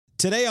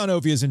Today on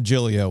Ovias and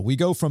Giglio, we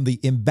go from the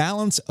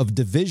imbalance of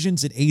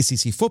divisions in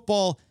ACC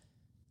football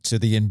to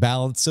the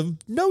imbalance of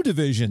no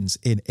divisions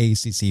in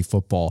ACC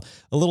football.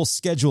 A little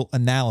schedule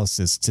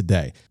analysis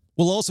today.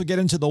 We'll also get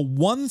into the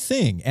one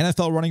thing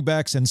NFL running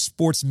backs and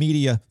sports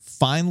media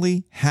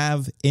finally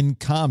have in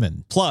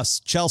common. Plus,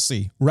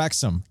 Chelsea,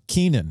 Wrexham,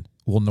 Keenan.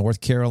 Will North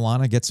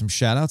Carolina get some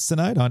shout-outs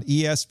tonight on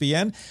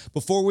ESPN?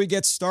 Before we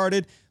get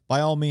started, by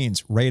all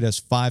means, rate us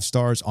 5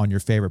 stars on your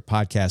favorite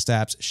podcast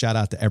apps. Shout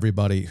out to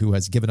everybody who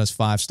has given us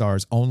 5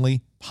 stars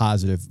only,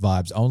 positive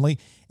vibes only.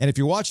 And if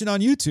you're watching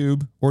on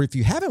YouTube, or if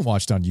you haven't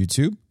watched on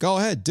YouTube, go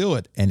ahead, do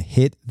it, and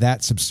hit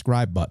that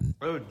subscribe button.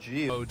 OG.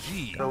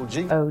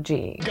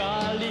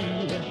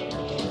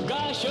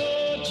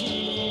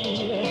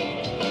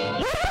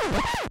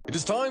 It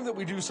is time that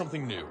we do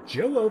something new.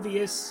 Joe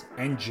Ovias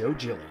and Joe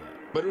Giglio.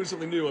 By doing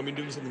something new, I mean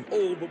doing something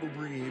old, but we're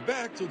bringing it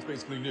back, so it's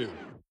basically new.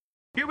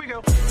 Here we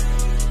go.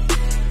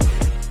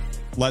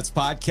 Let's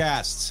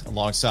podcast.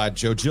 Alongside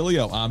Joe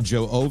Giglio, I'm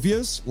Joe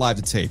Ovias, live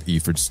to tape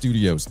Eford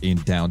Studios in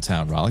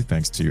downtown Raleigh,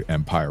 thanks to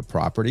Empire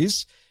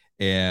Properties.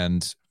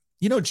 And,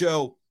 you know,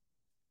 Joe,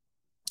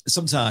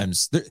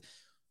 sometimes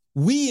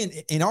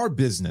we in our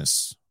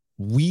business,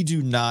 we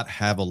do not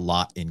have a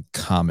lot in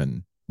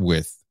common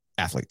with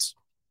athletes,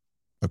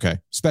 okay?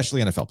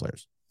 Especially NFL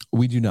players.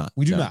 We do not.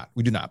 We do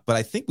not. But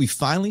I think we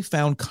finally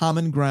found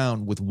common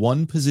ground with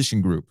one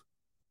position group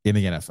in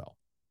the NFL.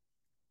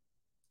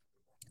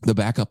 The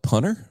backup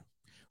punter?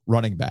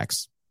 Running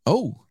backs.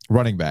 Oh.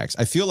 Running backs.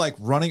 I feel like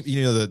running,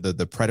 you know,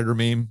 the Predator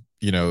meme,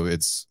 you know,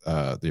 it's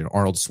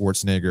Arnold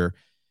Schwarzenegger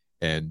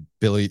and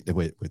Billy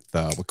with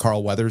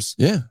Carl Weathers.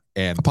 Yeah.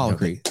 And Apollo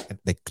Creed.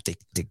 They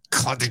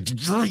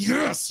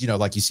yes, you know,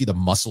 like you see the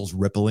muscles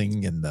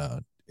rippling in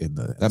the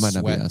that might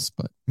sweat. Not be us,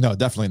 but no,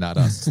 definitely not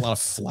us. It's a lot of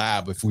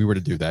flab if we were to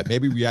do that.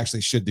 Maybe we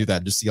actually should do that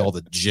and just see all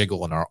the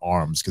jiggle in our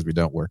arms because we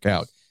don't work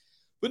out.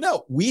 But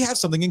no, we have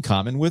something in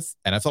common with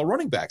NFL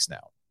running backs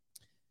now.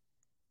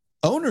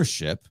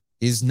 Ownership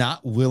is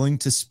not willing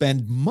to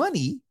spend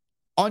money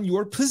on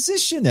your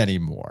position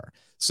anymore.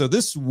 So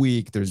this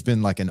week, there's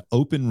been like an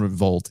open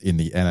revolt in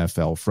the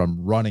NFL from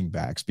running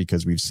backs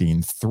because we've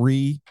seen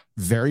 3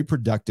 very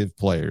productive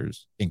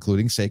players,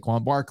 including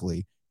Saquon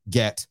Barkley,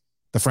 get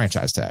the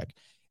franchise tag.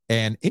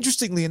 And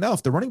interestingly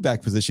enough, the running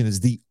back position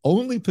is the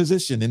only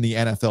position in the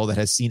NFL that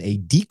has seen a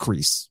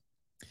decrease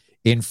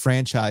in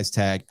franchise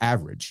tag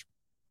average,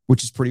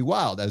 which is pretty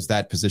wild as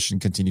that position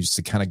continues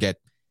to kind of get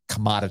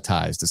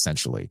commoditized,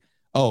 essentially.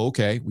 Oh,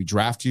 okay, we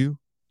draft you,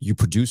 you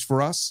produce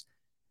for us,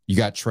 you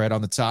got tread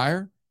on the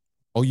tire.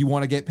 Oh, you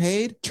want to get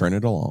paid? Turn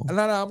it along. No,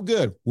 I'm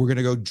good. We're going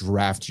to go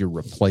draft your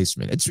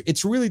replacement.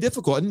 It's really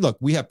difficult. And look,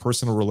 we have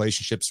personal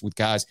relationships with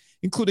guys,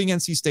 including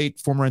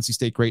former NC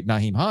State great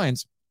Nyheim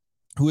Hines,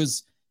 who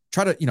is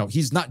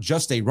he's not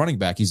just a running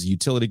back. He's a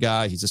utility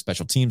guy. He's a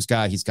special teams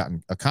guy. He's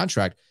gotten a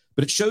contract.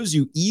 But it shows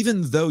you,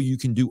 even though you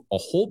can do a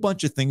whole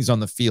bunch of things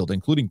on the field,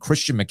 including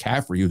Christian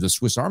McCaffrey, who's a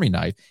Swiss Army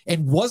knife,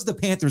 and was the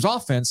Panthers'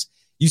 offense,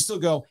 you still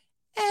go,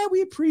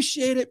 we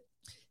appreciate it.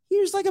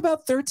 Here's like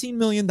about $13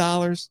 million,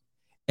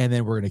 and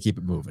then we're going to keep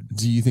it moving.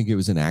 Do you think it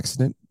was an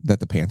accident that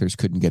the Panthers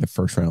couldn't get a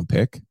first-round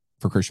pick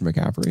for Christian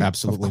McCaffrey?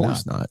 Absolutely of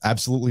course not.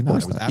 Absolutely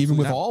not. Even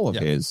with all of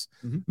his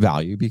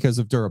value because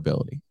of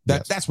durability.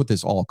 That's what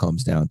this all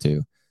comes down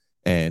to.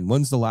 And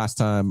when's the last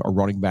time a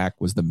running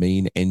back was the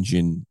main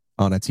engine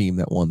on a team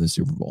that won the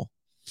Super Bowl?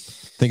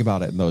 Think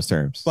about it in those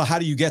terms. Well, how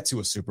do you get to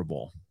a Super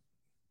Bowl?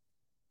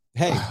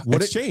 Hey,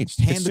 what it's changed?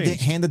 Hand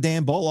the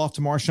damn ball off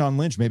to Marshawn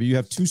Lynch. Maybe you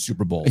have 2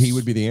 Super Bowls. He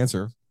would be the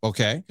answer.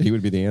 Okay. He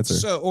would be the answer.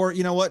 So, or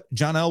you know what?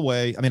 John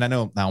Elway, I mean, I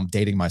know now I'm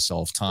dating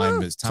myself.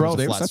 Time is Terrell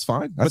Davis, that's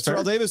fine. But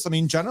Terrell Davis, I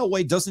mean, John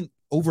Elway doesn't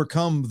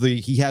overcome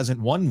he hasn't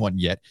won one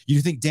yet.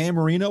 You think Dan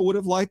Marino would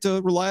have liked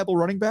a reliable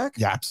running back?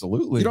 Yeah,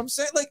 absolutely. You know what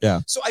I'm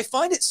saying? So I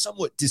find it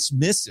somewhat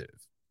dismissive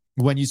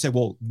when you say,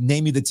 well,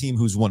 name me the team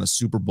who's won a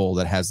Super Bowl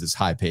that has this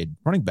high paid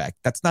running back.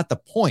 That's not the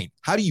point.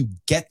 How do you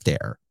get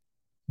there?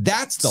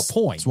 That's the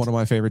point. It's one of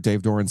my favorite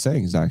Dave Doran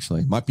sayings,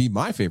 actually. Might be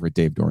my favorite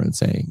Dave Doran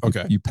saying.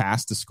 Okay. You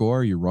pass to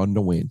score, you run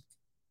to win.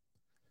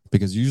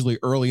 Because usually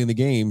early in the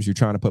games, you're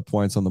trying to put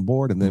points on the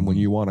board. And then when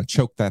you want to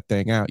choke that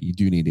thing out, you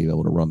do need to be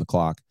able to run the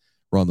clock,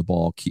 run the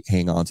ball,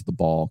 hang on to the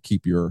ball,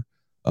 keep your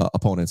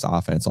opponent's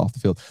offense off the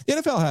field. The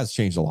NFL has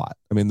changed a lot.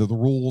 I mean, the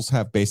rules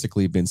have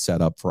basically been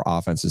set up for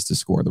offenses to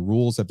score. The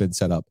rules have been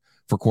set up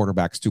for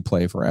quarterbacks to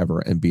play forever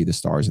and be the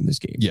stars in this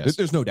game. Yes.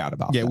 There's no doubt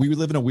about that. Yeah, we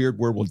live in a weird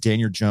world with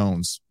Daniel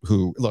Jones,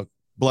 who, look,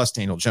 bless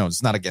Daniel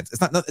Jones.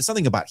 It's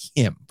nothing about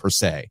him per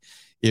se.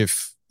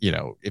 If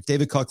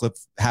David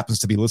Cutcliffe happens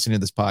to be listening to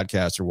this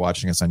podcast or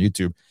watching us on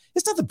YouTube,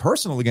 it's nothing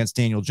personal against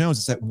Daniel Jones.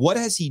 It's that what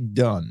has he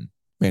done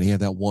Man, he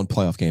had that one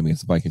playoff game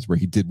against the Vikings where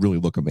he did really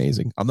look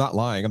amazing. I'm not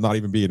lying. I'm not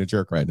even being a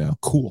jerk right now.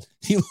 Cool.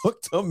 He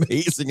looked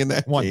amazing in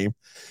that game.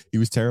 He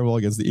was terrible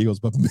against the Eagles,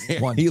 but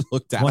man, he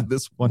looked out of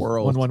this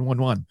world.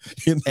 One.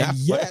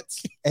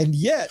 And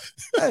yet,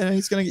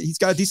 he's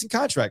got a decent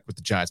contract with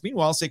the Giants.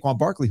 Meanwhile, Saquon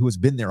Barkley, who has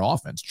been their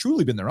offense,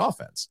 truly been their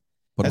offense,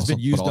 has been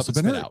used up and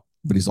spit out.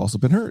 But he's also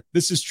been hurt.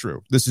 This is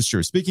true.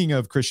 Speaking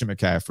of Christian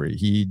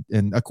McCaffrey,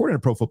 and according to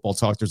Pro Football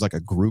Talk, there's like a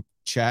group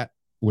chat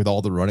with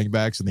all the running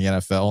backs in the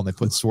NFL, and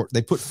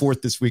they put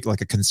forth this week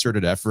like a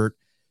concerted effort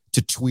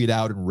to tweet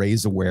out and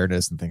raise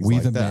awareness and things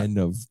like that. We the men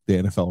of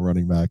the NFL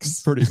running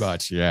backs. Pretty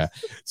much, yeah.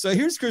 So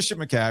here's Christian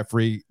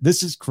McCaffrey.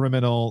 This is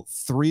criminal.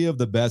 3 of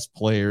the best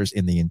players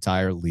in the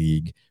entire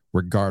league,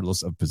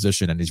 regardless of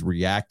position, and he's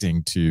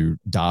reacting to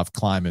Dov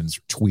Kleiman's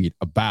tweet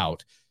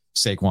about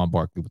Saquon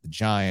Barkley with the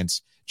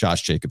Giants,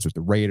 Josh Jacobs with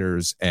the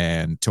Raiders,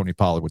 and Tony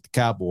Pollard with the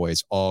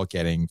Cowboys, all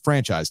getting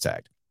franchise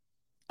tagged.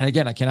 And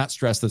again, I cannot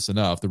stress this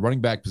enough. The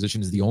running back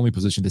position is the only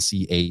position to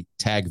see a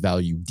tag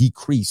value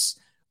decrease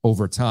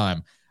over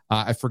time.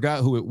 I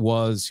forgot who it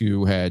was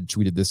who had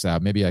tweeted this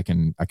out. Maybe I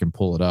can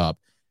pull it up.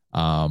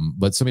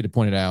 But somebody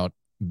pointed out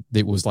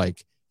it was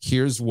like,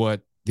 here's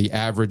what the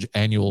average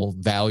annual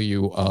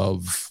value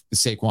of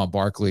Saquon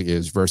Barkley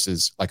is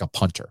versus like a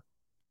punter,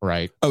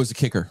 right? Oh, it was a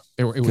kicker.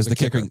 It was the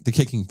kicker. The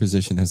kicking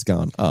position has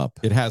gone up.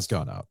 It has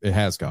gone up.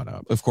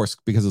 Of course,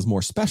 because it's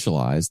more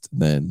specialized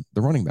than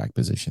the running back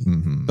position.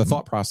 Mm-hmm. The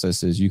thought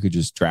process is you could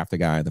just draft a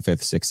guy in the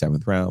 5th, 6th,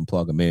 7th round,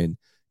 plug him in,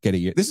 get a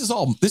year. This is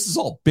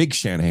all Big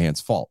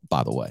Shanahan's fault,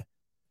 by the way.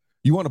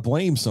 You want to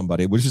blame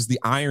somebody, which is the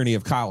irony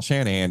of Kyle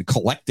Shanahan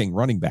collecting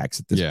running backs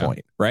at this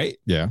point, right?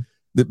 Yeah.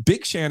 The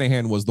Big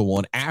Shanahan was the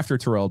one after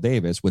Terrell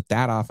Davis with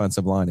that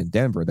offensive line in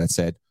Denver that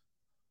said,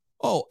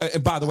 oh,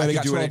 and by the way, they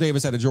got Terrell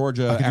Davis out of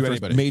Georgia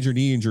after major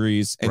knee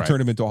injuries and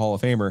turned him into a Hall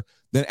of Famer.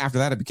 Then after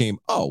that, it became,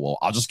 oh, well,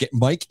 I'll just get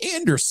Mike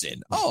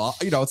Anderson. Oh,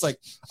 it's like,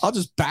 I'll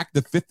just draft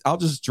the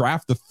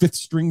 5th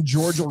string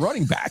Georgia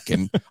running back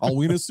and I'll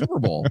win a Super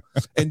Bowl.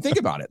 And think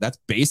about it. That's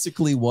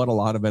basically what a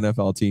lot of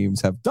NFL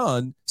teams have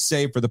done,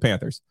 save for the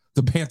Panthers.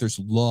 The Panthers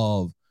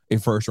love a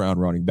first round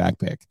running back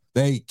pick.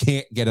 They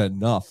can't get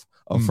enough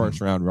of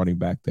first round running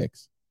back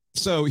picks.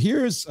 So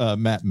here's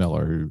Matt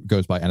Miller, who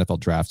goes by NFL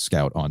Draft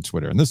Scout on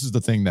Twitter. And this is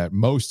the thing that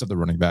most of the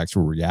running backs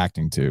were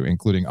reacting to,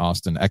 including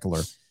Austin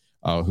Eckler,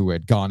 who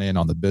had gone in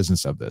on the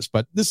business of this.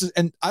 But this is,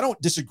 and I don't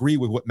disagree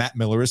with what Matt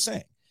Miller is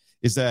saying,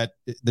 is that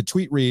the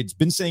tweet reads,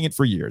 been saying it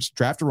for years,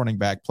 draft a running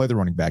back, play the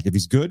running back. If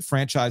he's good,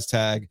 franchise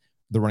tag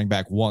the running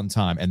back one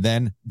time, and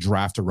then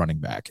draft a running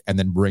back, and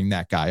then bring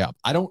that guy up.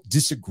 I don't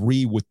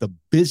disagree with the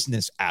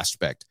business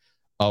aspect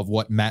of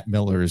what Matt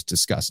Miller is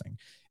discussing.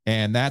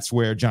 And that's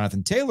where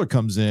Jonathan Taylor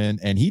comes in,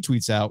 and he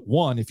tweets out,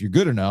 1, if you're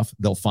good enough,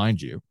 they'll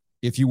find you.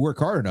 If you work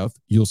hard enough,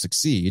 you'll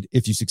succeed.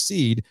 If you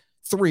succeed,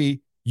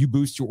 3, you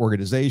boost your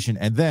organization,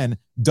 and then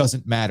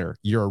doesn't matter,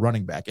 you're a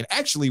running back. And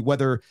actually,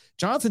 whether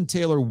Jonathan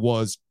Taylor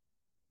was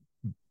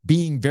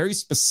being very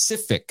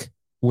specific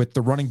with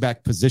the running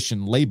back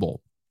position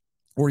label,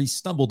 or he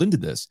stumbled into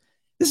this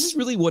is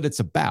really what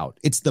it's about.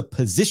 It's the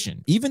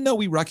position. Even though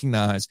we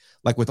recognize,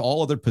 like with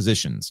all other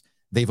positions,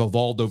 they've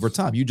evolved over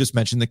time. You just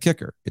mentioned the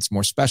kicker. It's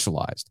more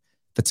specialized.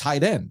 The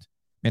tight end.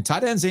 Man,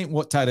 tight ends ain't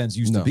what tight ends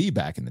used to be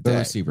back in the day. The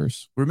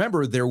receivers.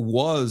 Remember, there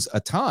was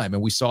a time,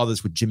 and we saw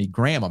this with Jimmy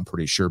Graham, I'm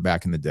pretty sure,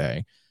 back in the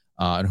day.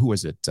 And who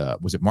was it?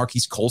 Was it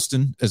Marquise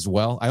Colston as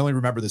well? I only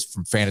remember this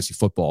from fantasy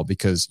football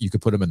because you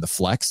could put him in the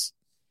flex,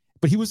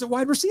 but he was a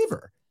wide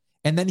receiver.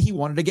 And then he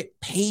wanted to get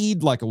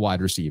paid like a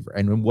wide receiver.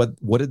 And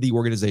what did the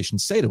organization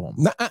say to him?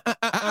 You're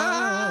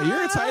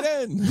a tight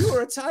end.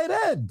 You're a tight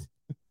end.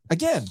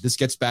 Again, this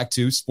gets back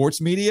to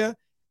sports media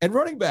and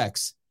running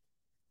backs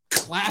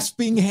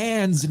clasping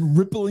hands and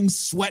rippling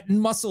sweat and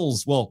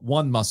muscles. Well,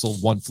 one muscle,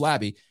 one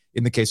flabby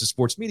in the case of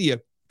sports media,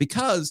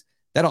 because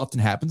that often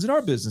happens in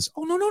our business.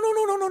 Oh,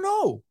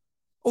 no.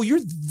 Oh,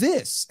 you're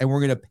this, and we're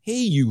going to pay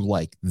you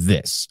like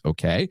this,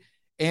 okay?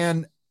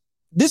 And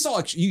this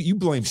all, you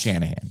blame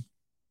Shanahan.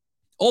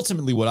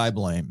 Ultimately, what I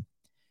blame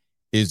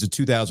is the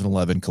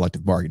 2011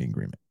 collective bargaining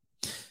agreement.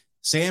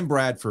 Sam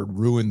Bradford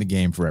ruined the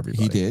game for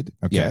everybody. He did.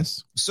 Okay?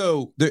 Yes.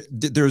 So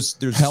there's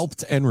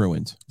helped and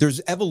ruined.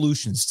 There's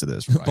evolutions to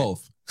this, right?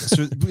 Both.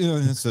 So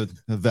that's a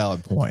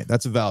valid point.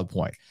 That's a valid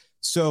point.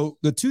 So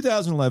the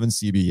 2011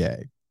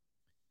 CBA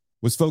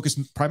was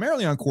focused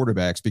primarily on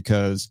quarterbacks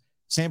because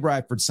Sam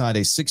Bradford signed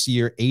a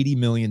 6-year, $80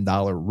 million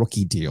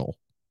rookie deal,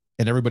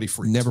 and everybody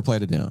freaked. Never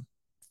played it down.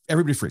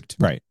 Everybody freaked.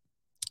 Right.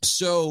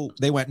 So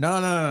they went,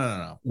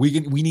 no. We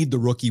need the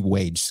rookie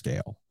wage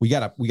scale. We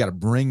gotta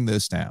bring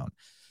this down.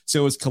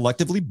 So it was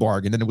collectively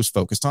bargained, and it was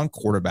focused on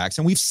quarterbacks.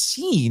 And we've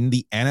seen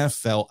the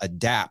NFL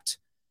adapt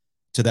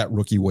to that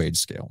rookie wage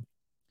scale,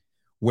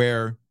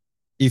 where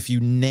if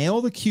you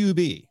nail the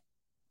QB,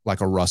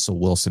 like a Russell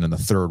Wilson in the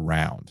 3rd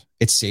round,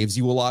 it saves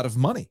you a lot of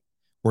money.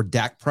 Or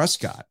Dak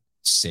Prescott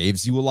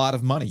saves you a lot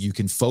of money. You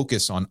can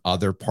focus on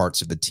other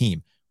parts of the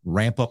team,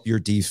 ramp up your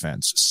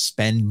defense,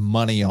 spend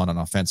money on an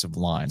offensive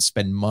line,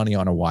 spend money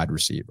on a wide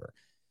receiver.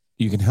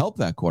 You can help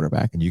that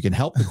quarterback. And you can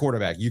help the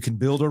quarterback. You can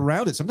build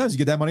around it. Sometimes you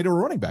get that money to a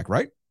running back,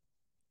 right?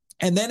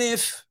 And then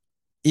if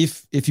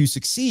you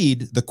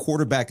succeed, the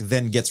quarterback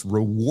then gets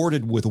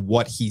rewarded with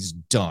what he's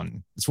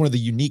done. It's one of the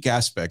unique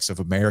aspects of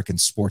American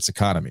sports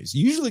economies.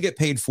 You usually get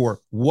paid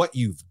for what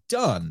you've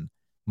done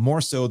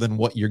more so than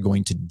what you're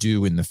going to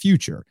do in the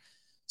future.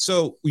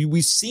 So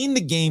we've seen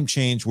the game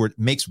change where it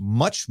makes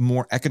much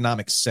more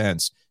economic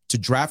sense to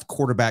draft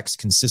quarterbacks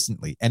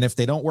consistently. And if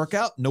they don't work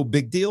out, no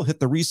big deal. Hit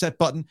the reset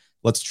button.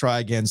 Let's try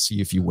again, see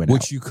if you win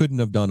Which out. you couldn't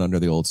have done under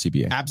the old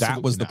CBA. Absolutely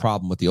that was the not.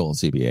 problem with the old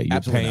CBA. You're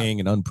Absolutely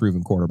paying an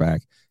unproven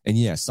quarterback. And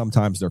yes,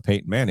 sometimes they're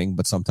Peyton Manning,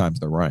 but sometimes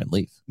they're Ryan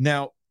Leaf.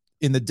 Now,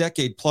 in the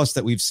decade plus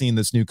that we've seen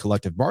this new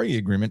collective bargaining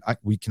agreement,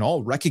 we can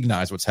all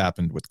recognize what's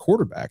happened with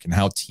quarterback and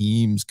how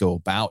teams go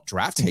about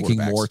drafting Taking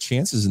quarterbacks. more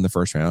chances in the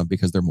first round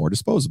because they're more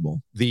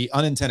disposable. The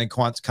unintended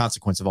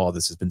consequence of all of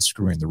this has been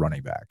screwing the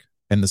running back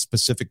and the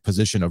specific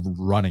position of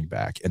running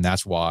back. And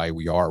that's why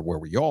we are where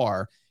we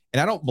are.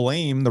 And I don't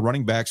blame the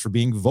running backs for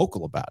being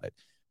vocal about it.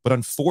 But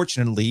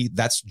unfortunately,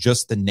 that's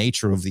just the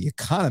nature of the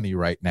economy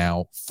right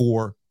now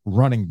for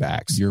running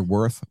backs. You're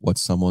worth what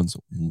someone's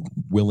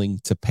willing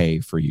to pay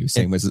for you.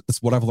 Same as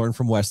that's what I've learned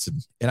from Weston.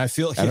 And I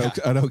feel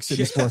At Oak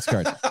City Sports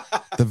Card.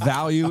 The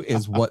value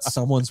is what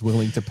someone's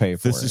willing to pay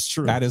for. This is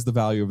true. That is the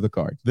value of the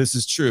card. This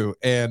is true.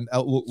 And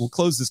we'll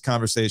close this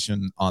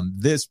conversation on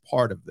this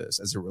part of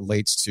this as it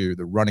relates to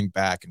the running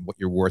back and what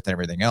you're worth and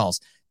everything else.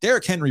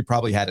 Derrick Henry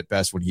probably had it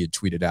best when he had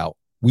tweeted out,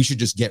 we should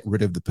just get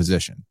rid of the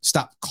position.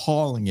 Stop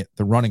calling it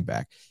the running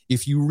back.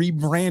 If you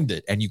rebrand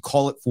it and you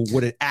call it for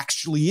what it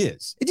actually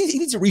is, it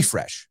needs a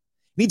refresh.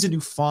 It needs a new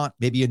font,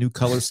 maybe a new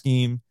color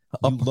scheme,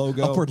 new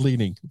logo. Upward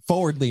leaning,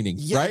 forward leaning,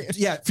 right?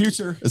 Yeah.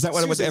 Future. Is that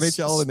what the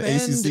NHL and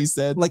the ACC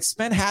said? Like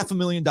spend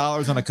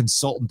 $500,000 on a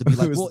consultant to be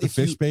like, well, if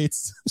fish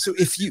baits. So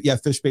if you,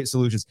 fish bait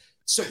solutions.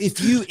 So if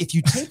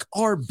you take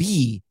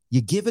RB,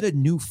 you give it a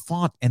new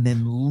font and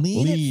then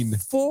lean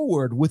it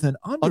forward with an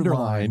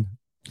underline.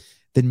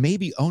 Then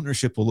maybe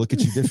ownership will look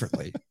at you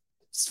differently.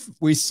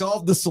 We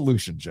solved the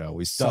solution, Joe.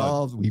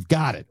 We've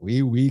got it.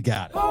 We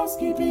got it.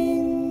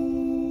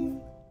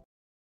 Housekeeping.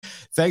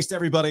 Thanks to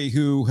everybody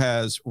who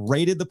has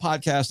rated the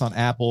podcast on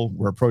Apple.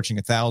 We're approaching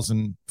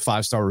 1,000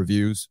 5-star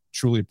reviews.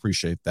 Truly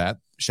appreciate that.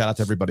 Shout out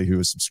to everybody who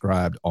is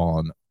subscribed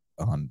on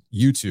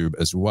YouTube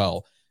as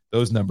well.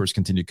 Those numbers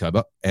continue to come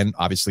up. And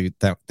obviously,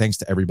 thanks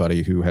to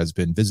everybody who has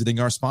been visiting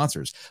our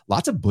sponsors.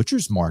 Lots of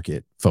Butcher's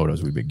Market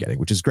photos we've been getting,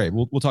 which is great.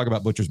 We'll talk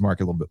about Butcher's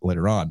Market a little bit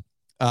later on.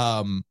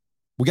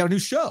 We got a new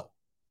show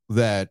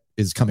that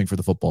is coming for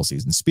the football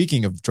season.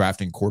 Speaking of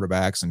drafting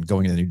quarterbacks and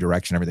going in a new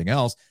direction, everything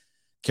else,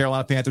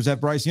 Carolina Panthers have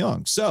Bryce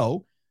Young.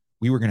 So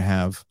we were going to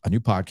have a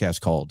new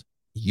podcast called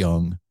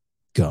Young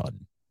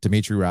Gun.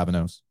 Dimitri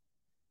Rabinos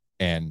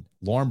and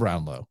Lauren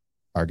Brownlow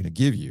are going to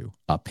give you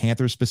a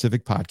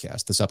Panther-specific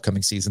podcast this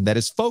upcoming season that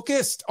is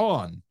focused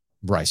on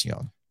Bryce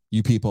Young.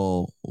 You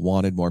people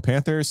wanted more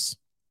Panthers.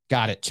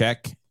 Got it.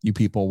 Check. You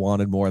people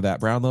wanted more of that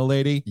Brownlow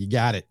lady. You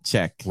got it.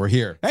 Check. We're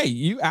here. Hey,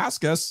 you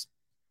ask us.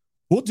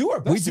 We'll do our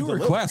best. We do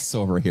requests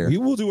over here. We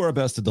will do our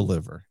best to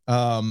deliver.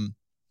 One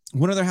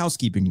other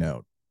housekeeping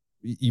note.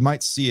 You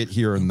might see it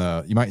here in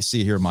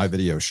my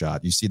video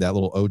shot. You see that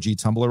little OG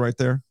tumbler right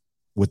there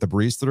with the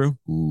breeze through?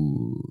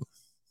 Ooh,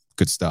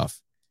 good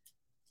stuff.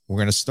 We're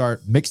going to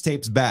start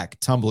mixtapes back,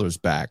 tumblers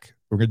back.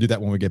 We're going to do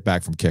that when we get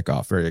back from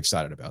kickoff. Very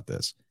excited about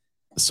this.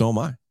 So am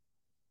I.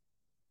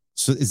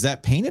 So is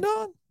that painted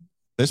on?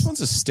 This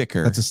one's a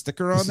sticker. That's a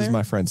sticker on there? This is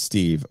my friend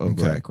Steve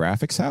over at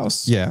Graphics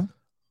House. Yeah.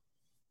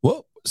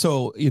 Well,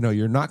 so,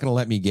 you're not going to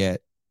let me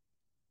get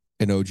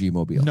an OG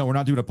Mobile. No, we're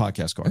not doing a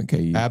podcast card.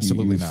 Okay.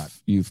 Absolutely not.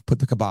 You've put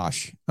the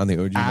kibosh on the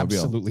OG Mobile.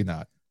 Absolutely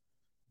not.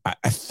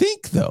 I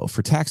think, though,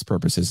 for tax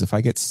purposes, if I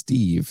get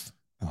Steve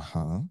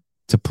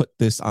to put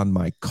this on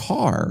my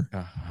car,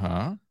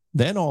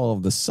 then all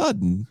of a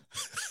sudden,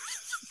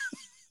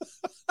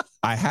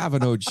 I have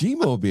an OG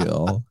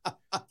Mobile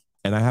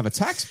and I have a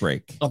tax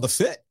break. On the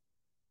fit?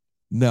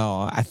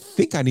 No, I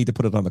think I need to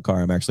put it on the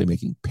car I'm actually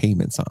making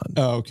payments on.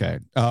 Oh, okay.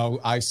 Oh,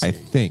 I see.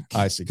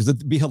 I see. Because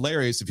it'd be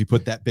hilarious if you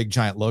put that big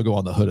giant logo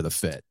on the hood of the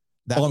fit.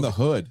 The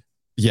hood?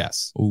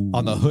 Yes. Ooh.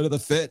 On the hood of the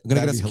fit. I'm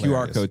going to get a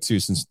QR code too,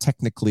 since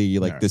technically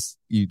this,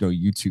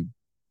 YouTube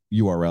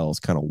URL is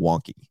kind of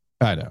wonky.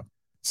 I know.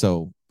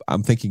 So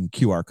I'm thinking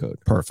QR code.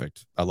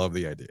 Perfect. I love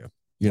the idea.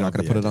 You're not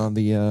going to put it on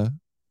the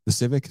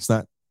Civic? It's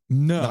not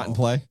in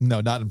play? No,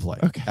 not in play.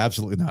 Okay.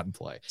 Absolutely not in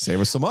play. Save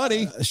us some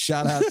money.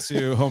 Shout out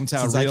to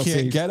Hometown Realty. I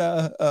can't get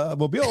a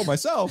mobile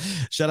myself.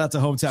 Shout out to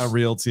Hometown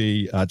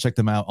Realty. Check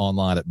them out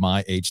online at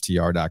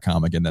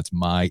myhtr.com. Again, that's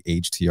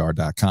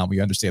myhtr.com. We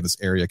understand this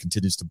area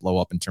continues to blow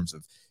up in terms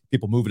of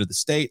people moving to the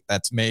state.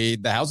 That's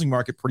made the housing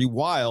market pretty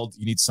wild.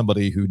 You need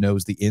somebody who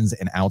knows the ins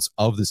and outs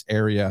of this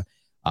area,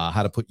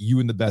 how to put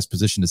you in the best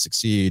position to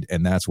succeed.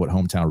 And that's what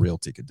Hometown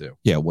Realty could do.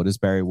 Yeah. What does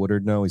Barry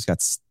Woodard know? He's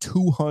got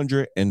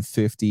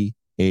 250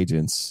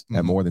 agents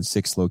at more than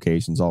 6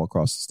 locations all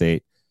across the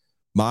state.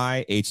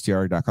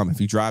 myhtr.com.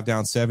 If you drive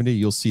down 70,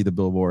 you'll see the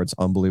billboards.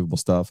 Unbelievable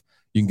stuff.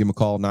 You can give them a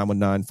call,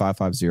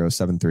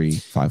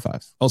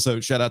 919-550-7355. Also,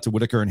 shout out to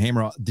Whitaker and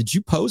Hamer. Did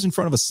you pose in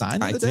front of a sign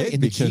the other day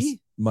in the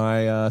key?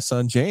 My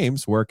son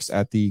James works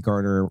at the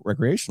Garner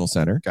Recreational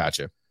Center.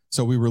 Gotcha.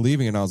 So we were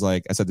leaving, and I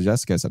said to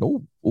Jessica,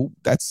 oh,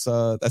 that's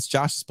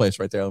Josh's place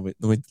right there. Let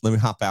me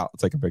hop out and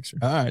take a picture.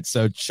 All right.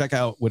 So check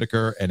out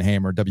Whitaker and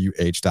Hamer,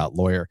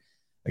 wh.lawyer.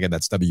 Again,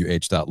 that's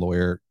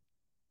wh.lawyer.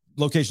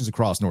 locations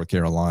across North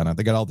Carolina.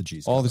 They got all the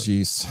G's. All the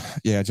G's.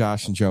 Yeah,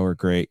 Josh and Joe are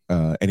great.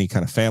 Any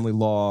kind of family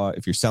law,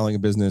 if you're selling a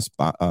business,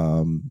 what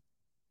are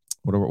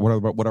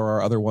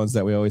our other ones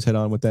that we always hit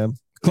on with them?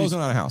 Closing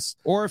on a house.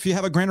 Or if you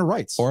have a grant of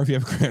rights. Our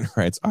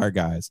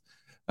guys,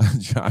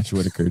 Josh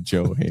Whitaker,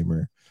 Joe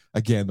Hamer.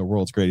 Again, the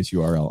world's greatest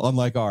URL.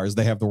 Unlike ours,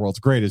 they have the world's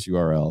greatest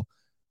URL,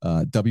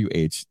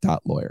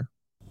 wh.lawyer.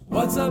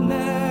 What's up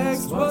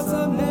next?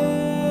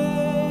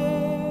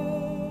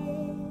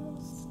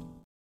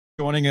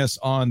 Joining us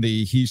on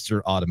the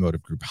Heister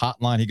Automotive Group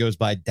hotline, he goes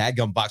by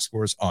Dadgum Box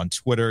Scores on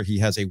Twitter. He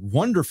has a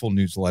wonderful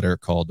newsletter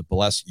called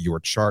Bless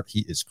Your Chart. He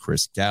is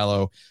Chris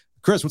Gallo.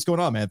 Chris, what's going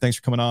on, man? Thanks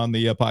for coming on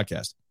the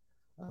podcast.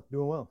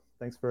 Doing well.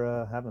 Thanks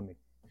for having me.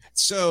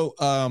 So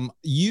I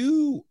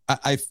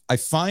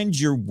find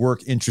your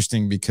work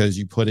interesting because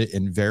you put it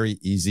in very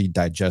easy,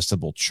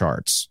 digestible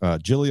charts.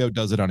 Gilio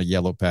does it on a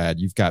yellow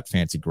pad. You've got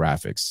fancy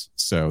graphics.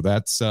 So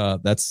that's a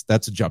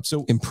jump.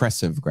 So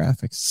impressive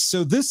graphics.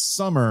 So this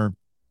summer,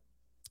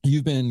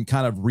 you've been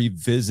kind of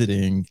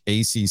revisiting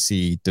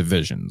ACC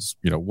divisions,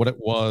 what it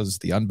was,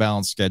 the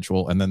unbalanced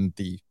schedule, and then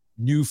the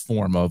new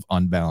form of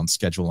unbalanced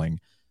scheduling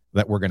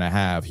that we're going to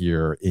have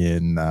here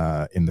in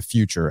the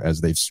future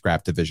as they've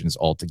scrapped divisions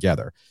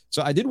altogether.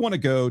 So I did want to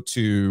go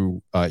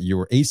to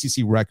your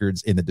ACC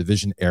records in the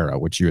division era,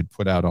 which you had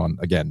put out on,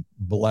 again,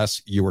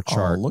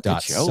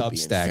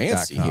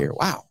 blessyourchart.substack.com. Here.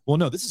 Wow. Well,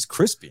 no, this is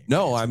crispy.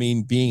 No, I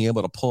mean, being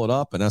able to pull it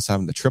up and us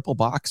having the triple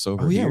box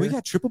over here. Oh, yeah, we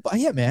got triple box.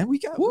 Yeah, man, we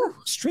got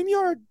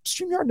StreamYard.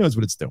 StreamYard knows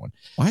what it's doing.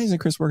 Why isn't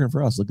Chris working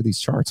for us? Look at these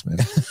charts, man.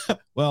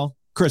 Well,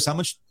 Chris, how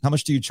much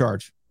do you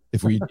charge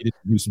if we needed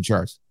to do some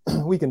charts?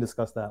 We can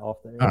discuss that off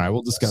there. All right,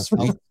 we'll discuss.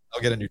 I'll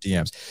get in your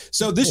DMs.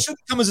 So this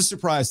shouldn't come as a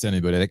surprise to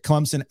anybody that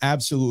Clemson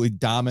absolutely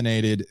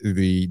dominated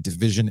the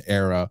division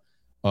era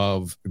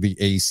of the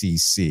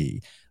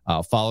ACC,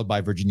 followed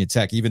by Virginia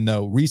Tech, even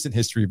though recent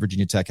history of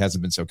Virginia Tech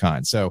hasn't been so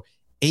kind. So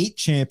 8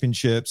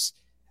 championships.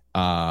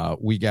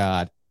 We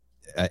got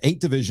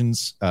 8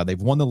 divisions.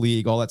 They've won the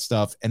league, all that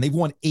stuff. And they've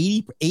won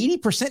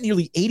 80%,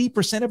 nearly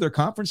 80% of their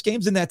conference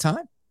games in that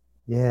time.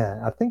 Yeah,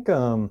 I think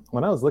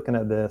when I was looking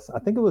at this, I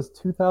think it was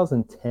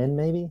 2010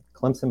 maybe.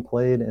 Clemson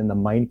played in the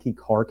Meineke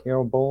Car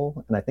Care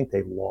Bowl, and I think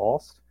they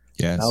lost.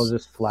 Yes. And I was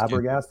just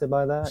flabbergasted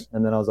by that.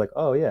 And then I was like,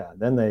 oh, yeah.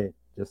 Then they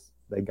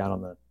got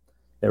on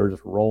they were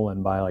just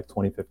rolling by like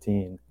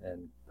 2015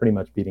 and pretty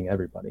much beating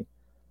everybody.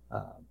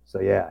 So,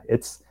 yeah,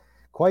 it's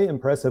quite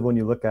impressive when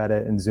you look at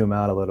it and zoom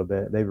out a little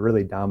bit. They've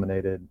really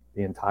dominated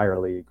the entire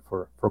league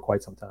for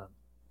quite some time.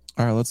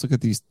 All right, let's look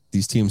at these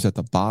teams at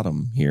the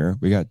bottom here.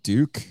 We got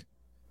Duke,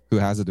 who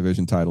has a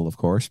division title, of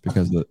course,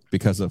 because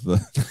of the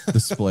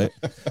split.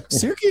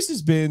 Syracuse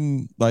has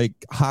been like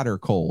hot or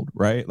cold,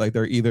 right? Like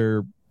they're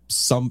either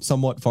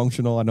somewhat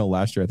functional. I know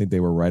last year I think they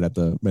were right at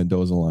the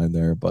Mendoza line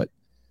there, but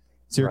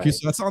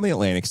Syracuse, right. That's on the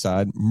Atlantic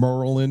side.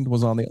 Maryland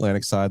was on the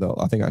Atlantic side.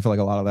 I feel like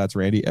a lot of that's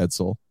Randy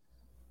Edsall,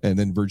 and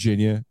then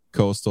Virginia,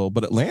 Coastal,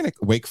 but Atlantic,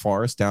 Wake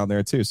Forest down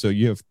there too. So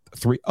you have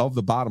 3 of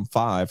the bottom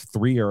 5,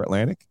 3 are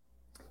Atlantic.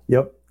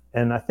 Yep,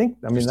 and I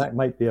mean that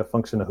might be a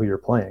function of who you're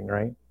playing,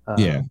 right?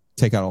 Yeah.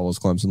 Take out all those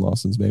Clemson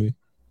losses, maybe.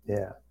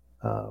 Yeah.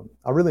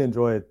 I really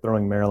enjoyed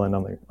throwing Maryland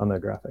on the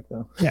graphic,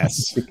 though.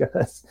 Yes.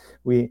 Because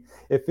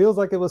it feels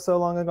like it was so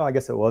long ago. I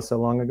guess it was so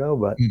long ago,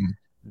 but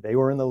they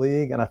were in the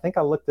league. And I think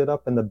I looked it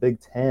up in the Big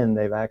Ten.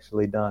 They've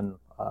actually done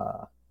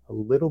a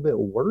little bit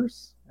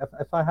worse,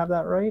 if I have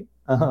that right,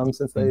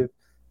 since they've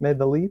made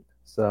the leap.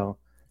 So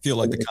I feel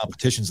like the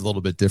competition's a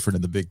little bit different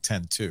in the Big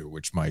Ten, too,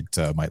 which might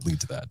lead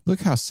to that.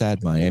 Look how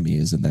sad Miami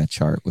is in that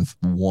chart with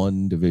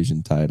 1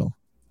 division title.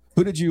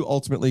 Who did you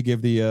ultimately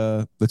give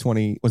the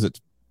 20, was it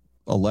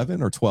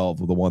 11 or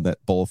 12, the one that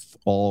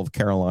all of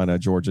Carolina,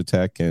 Georgia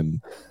Tech,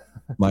 and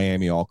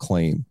Miami all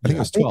claim? I think it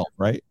was 12,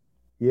 right?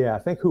 Yeah, I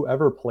think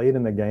whoever played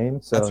in the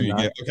game. So that's what you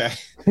get. Okay.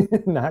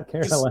 Not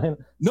Carolina.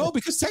 No,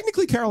 because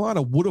technically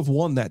Carolina would have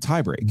won that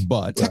tiebreak,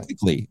 but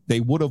technically they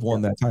would have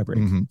won that tiebreak.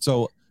 Mm-hmm.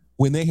 So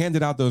when they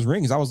handed out those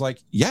rings, I was like,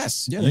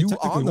 yes, you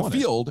on the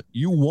field,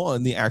 you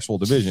won the actual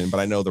division, but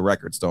I know the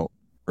records don't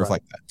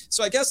reflect that.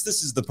 So I guess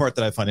this is the part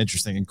that I find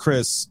interesting. And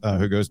Chris,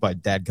 who goes by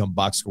Dadgum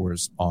Box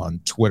Scores on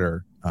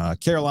Twitter,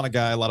 Carolina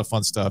guy, a lot of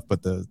fun stuff,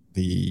 but the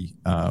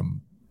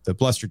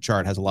Bless Your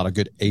Chart has a lot of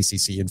good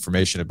ACC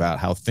information about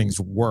how things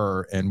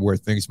were and where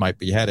things might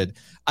be headed.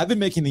 I've been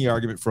making the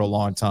argument for a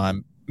long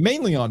time,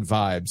 mainly on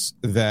vibes,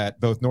 that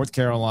both North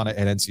Carolina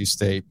and NC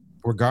State,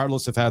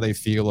 regardless of how they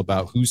feel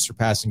about who's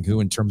surpassing who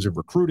in terms of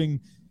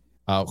recruiting,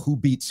 who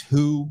beats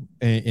who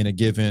in a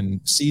given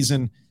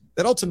season,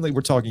 that ultimately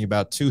we're talking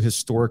about 2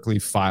 historically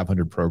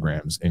 500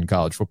 programs in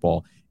college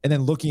football. And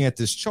then looking at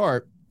this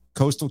chart,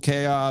 Coastal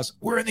Chaos,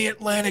 we're in the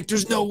Atlantic,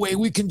 there's no way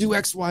we can do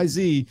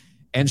XYZ.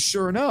 And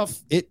sure enough,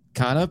 it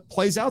kind of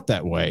plays out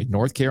that way.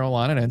 North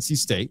Carolina and NC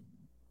State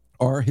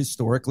are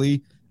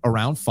historically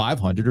around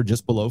 500 or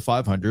just below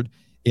 500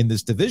 in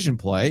this division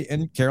play.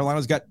 And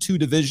Carolina's got 2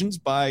 divisions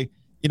by,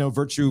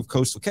 virtue of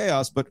Coastal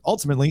Chaos. But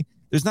ultimately,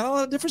 there's not a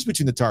lot of difference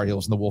between the Tar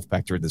Heels and the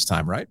Wolfpack during this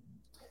time, right?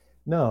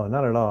 No,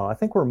 not at all. I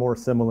think we're more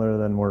similar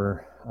than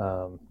we're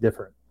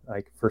different.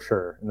 like for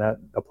sure. And that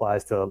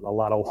applies to a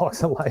lot of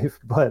walks of life.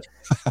 But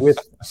with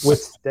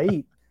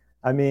State,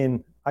 I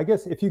mean, I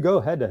guess if you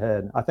go head to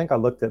head, I think I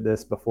looked at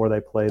this before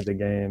they played the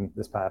game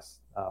this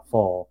past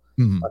fall.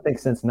 I think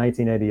since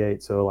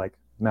 1988, so like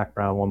Mac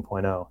Brown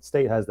 1.0,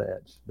 State has the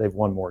edge. They've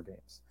won more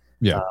games.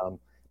 Yeah.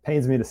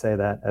 Pains me to say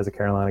that as a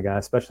Carolina guy,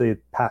 especially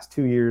past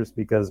 2 years,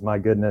 because my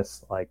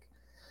goodness, like,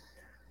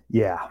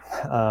 yeah,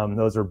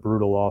 those are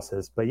brutal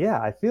losses. But yeah,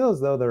 I feel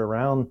as though they're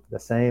around the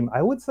same.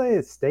 I would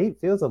say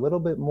State feels a little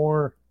bit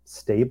more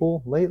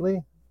stable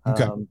lately.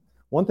 Okay.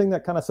 One thing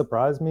that kind of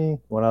surprised me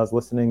when I was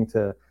listening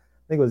to,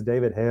 I think it was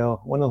David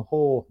Hale, when the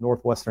whole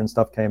Northwestern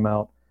stuff came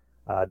out,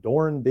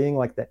 Doran being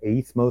like the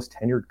 8th most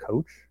tenured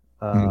coach.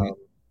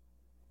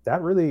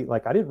 That really,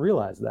 like, I didn't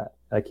realize that.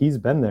 Like, he's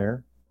been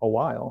there a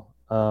while.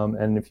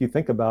 And if you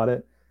think about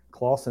it,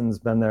 Clawson's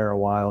been there a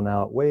while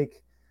now at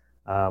Wake.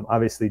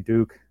 Obviously,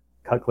 Duke,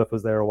 Cutcliffe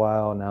was there a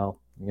while. Now,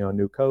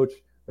 new coach.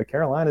 But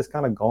Carolina's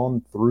kind of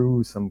gone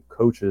through some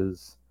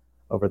coaches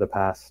over the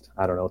past,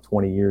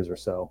 20 years or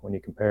so when you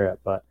compare it.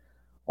 But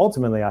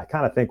ultimately, I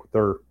kind of think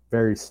they're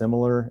very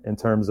similar in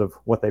terms of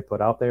what they put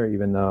out there,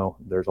 even though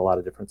there's a lot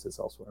of differences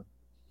elsewhere.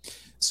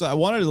 So I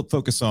wanted to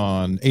focus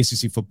on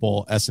ACC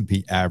football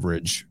S&P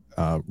average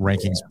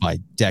rankings by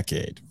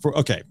decade.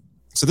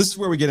 So this is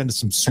where we get into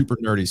some super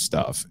nerdy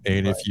stuff.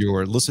 And if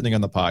you're listening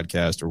on the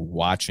podcast or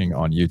watching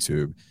on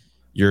YouTube,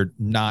 you're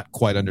not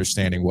quite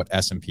understanding what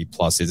S&P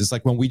Plus is. It's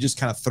like when we just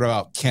kind of throw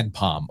out Ken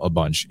Pom a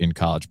bunch in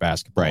college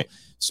basketball. Right.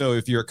 So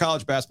if you're a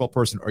college basketball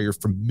person or you're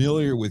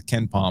familiar with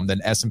Ken Pom,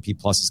 then S&P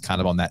Plus is kind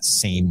of on that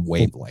same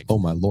wavelength. Oh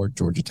my Lord,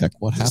 Georgia Tech,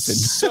 what happened?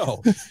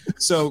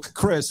 So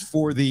Chris,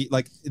 for the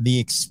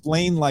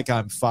Explain Like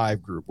I'm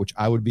 5 group, which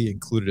I would be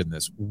included in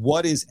this,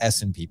 what is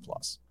S&P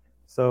Plus?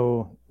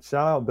 So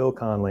shout out Bill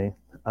Conley,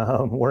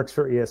 works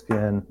for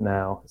ESPN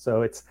now.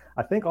 So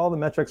I think all the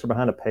metrics are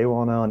behind a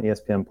paywall now on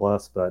ESPN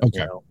Plus, but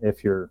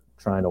if you're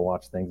trying to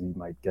watch things, you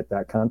might get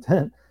that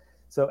content.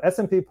 So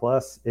S&P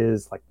Plus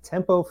is like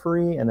tempo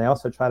free, and they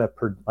also try to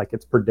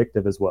it's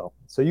predictive as well.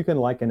 So you can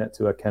liken it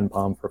to a Ken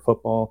Pom for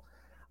football.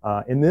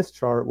 In this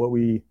chart, what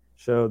we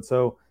showed,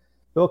 so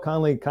Bill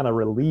Conley kind of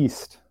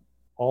released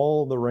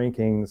all the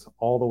rankings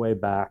all the way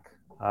back,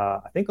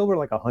 I think over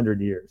like 100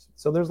 years.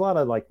 So there's a lot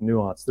of like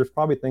nuance. There's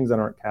probably things that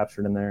aren't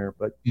captured in there,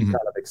 but you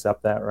kind of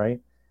accept that, right?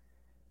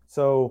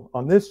 So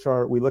on this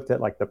chart, we looked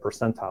at like the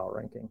percentile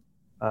ranking.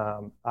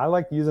 I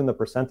like using the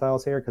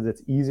percentiles here because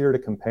it's easier to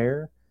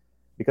compare.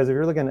 Because if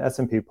you're looking at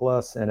S&P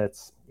Plus and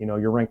it's,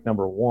 you're ranked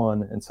number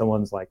 1 and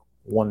someone's like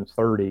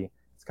 130,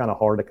 it's kind of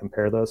hard to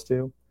compare those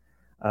two.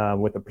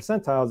 With the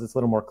percentiles, it's a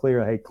little more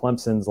clear. Hey,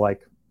 Clemson's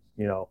like,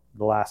 the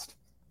last,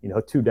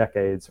 2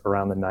 decades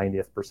around the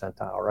 90th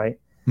percentile, right?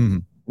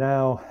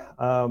 Now,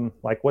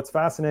 like what's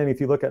fascinating, if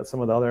you look at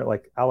some of the other,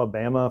 like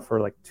Alabama for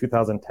like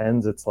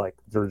 2010s, it's like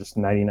they're just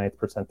 99th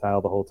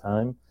percentile the whole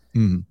time.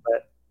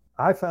 But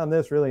I found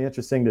this really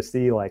interesting to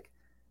see, like,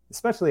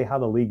 especially how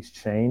the league's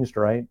changed,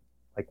 right?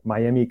 Like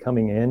Miami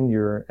coming in,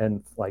 you're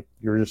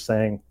just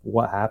saying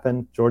what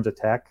happened, Georgia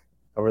Tech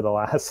over the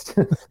last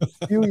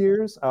few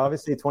years.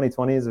 Obviously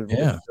 2020 is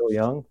still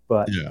young,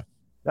 but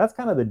that's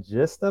kind of the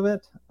gist of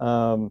it.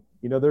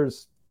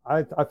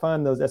 I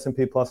find those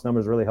S&P Plus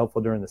numbers really helpful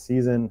during the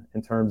season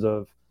in terms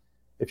of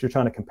if you're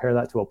trying to compare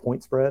that to a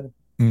point spread,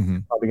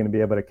 you're probably going to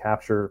be able to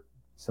capture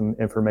some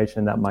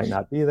information that might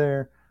not be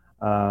there.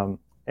 And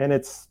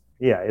it's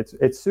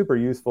super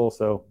useful.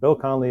 So Bill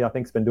Conley, I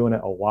think, has been doing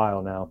it a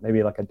while now,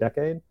 maybe like a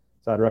decade.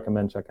 So I'd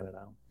recommend checking it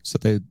out. So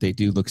they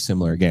do look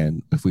similar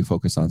again if we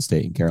focus on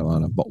State and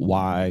Carolina. But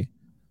why?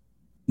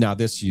 Now,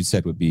 this you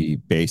said would be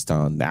based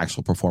on the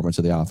actual performance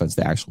of the offense,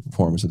 the actual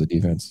performance of the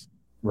defense.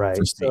 Right.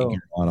 For State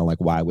and Carolina, like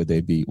why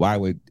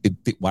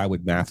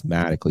would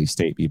mathematically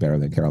State be better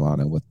than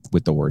Carolina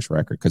with the worst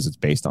record? Because it's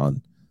based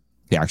on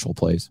the actual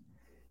plays.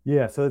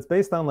 Yeah. So it's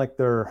based on like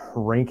their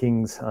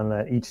rankings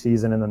on each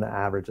season and then the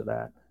average of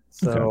that.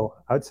 So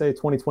I would say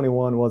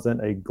 2021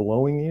 wasn't a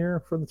glowing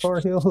year for the Tar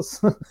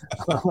Heels.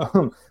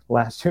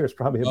 Last year is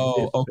probably a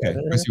bit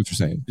better. I see what you're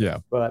saying. Yeah.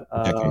 But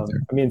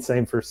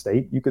same for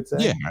State, you could say.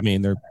 Yeah. I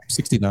mean, they're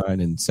 69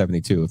 and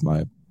 72 with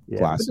my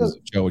glasses.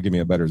 Joe would give me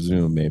a better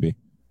zoom, maybe.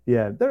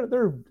 Yeah,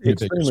 they're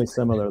extremely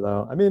similar,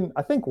 though. I mean,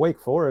 I think Wake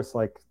Forest,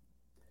 like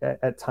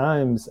at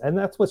times, and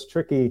that's what's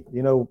tricky,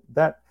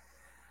 that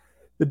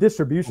the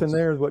distribution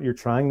there is what you're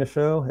trying to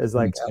show is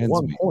like at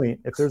one point,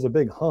 if there's a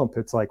big hump,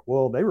 it's like,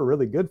 well, they were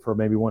really good for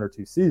maybe 1 or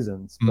 2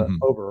 seasons. But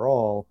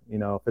overall,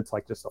 if it's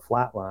like just a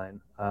flat line,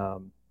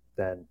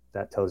 then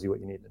that tells you what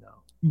you need to know.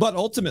 But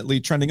ultimately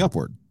trending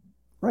upward.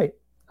 Right.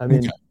 I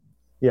mean,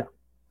 yeah.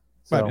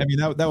 So, but I mean,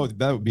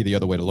 that would be the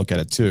other way to look at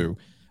it, too.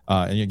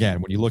 And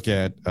again, when you look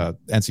at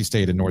NC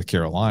State and North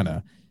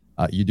Carolina,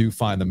 you do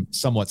find them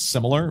somewhat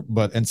similar,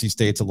 but NC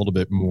State's a little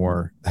bit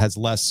more, has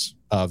less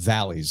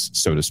valleys,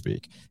 so to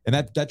speak. And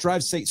that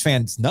drives State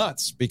fans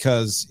nuts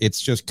because it's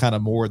just kind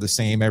of more the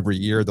same every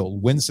year. They'll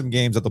win some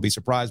games that they'll be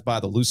surprised by.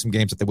 They'll lose some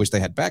games that they wish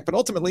they had back. But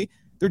ultimately,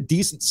 they're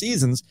decent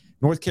seasons.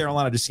 North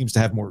Carolina just seems to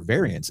have more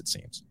variance, it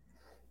seems.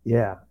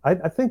 Yeah, I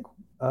think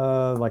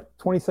Like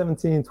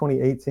 2017,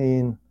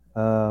 2018.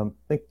 I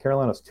think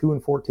Carolina's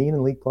 2-14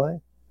 in league play.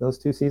 Those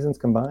 2 seasons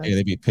combined. Yeah,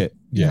 they beat Pitt.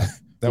 Yeah.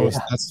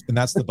 That's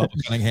the Bubba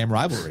Cunningham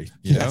rivalry,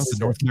 Yes. the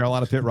North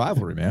Carolina Pitt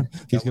rivalry, man.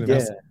 He's going to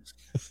miss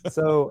it.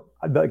 So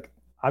I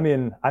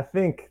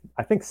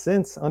think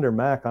since under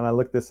Mac, and I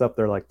looked this up,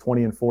 they're like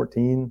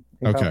 20-14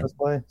 in conference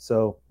play.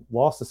 So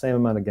lost the same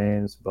amount of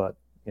games, but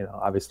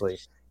obviously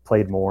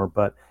played more.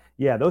 But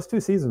yeah, those 2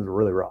 seasons were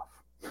really rough.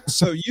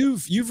 So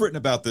you've written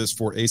about this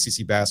for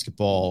ACC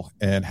basketball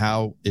and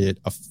how it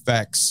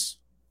affects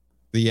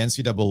the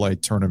NCAA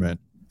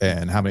tournament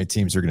and how many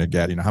teams are going to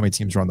get, how many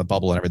teams are on the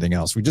bubble and everything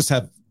else. We just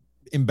have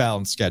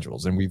imbalanced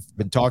schedules, and we've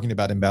been talking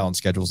about imbalanced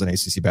schedules in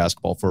ACC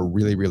basketball for a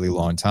really, really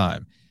long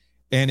time.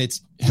 And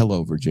it's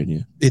hello,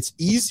 Virginia. It's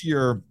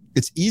easier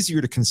to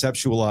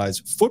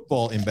conceptualize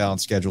football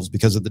imbalanced schedules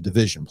because of the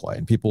division play,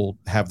 and people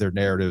have their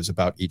narratives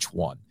about each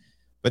one.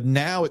 But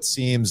now it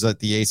seems that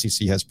the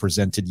ACC has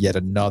presented yet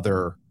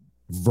another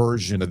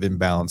version of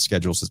imbalanced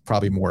schedules that's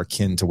probably more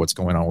akin to what's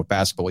going on with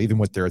basketball, even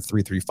with their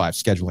 3-3-5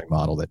 scheduling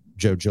model that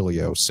Joe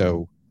Giglio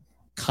so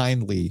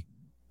kindly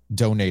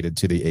donated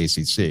to the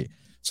ACC.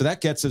 So that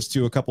gets us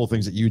to a couple of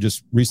things that you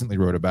just recently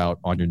wrote about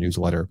on your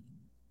newsletter,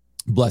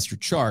 Bless Your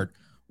Chart,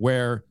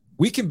 where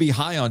we can be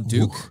high on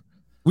Duke.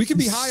 We can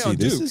be high on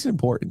Duke. This is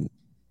important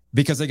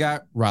because they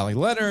got Riley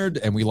Leonard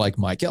and we like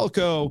Mike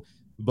Elko.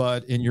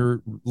 But in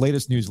your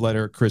latest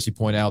newsletter, Chris, you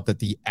point out that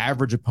the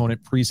average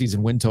opponent preseason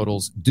win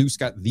totals, Duke's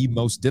got the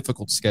most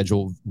difficult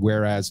schedule,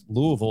 whereas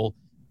Louisville,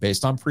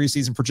 based on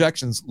preseason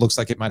projections, looks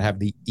like it might have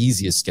the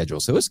easiest schedule.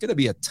 So it's going to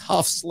be a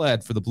tough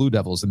sled for the Blue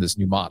Devils in this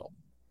new model.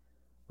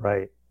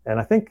 Right.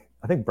 And I think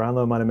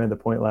Brownlow might have made the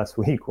point last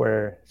week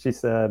where she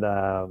said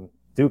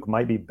Duke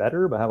might be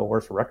better but have a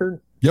worse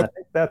record. Yep. I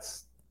think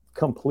that's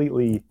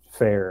completely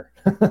fair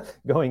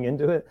going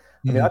into it.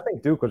 I mean, I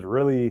think Duke was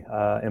really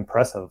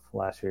impressive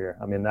last year.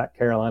 I mean, that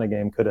Carolina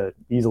game could have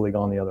easily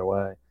gone the other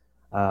way.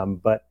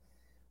 But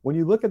when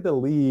you look at the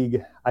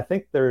league, I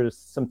think there's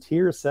some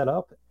tiers set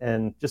up,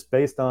 and just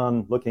based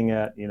on looking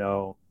at,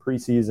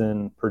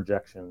 preseason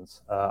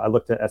projections, I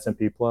looked at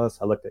S&P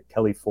Plus, I looked at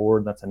Kelly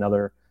Ford. That's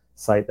another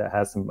site that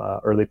has some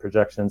early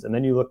projections. And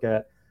then you look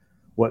at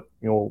what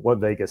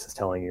Vegas is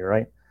telling you,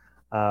 right?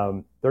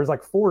 There's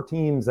like 4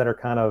 teams that are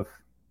kind of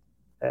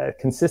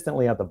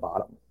consistently at the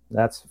bottom.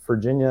 That's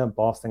Virginia,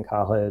 Boston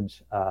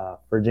College,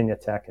 Virginia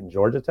Tech, and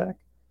Georgia Tech.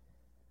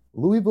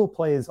 Louisville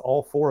plays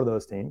all 4 of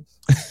those teams.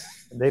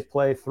 They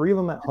play 3 of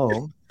them at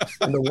home.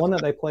 And the one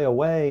that they play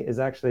away is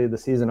actually the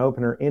season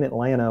opener in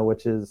Atlanta,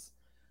 which is,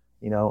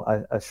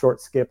 a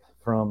short skip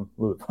from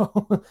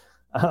Louisville.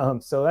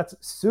 So that's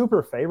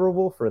super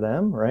favorable for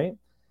them, right?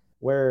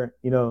 Where,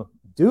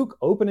 Duke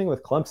opening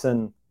with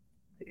Clemson,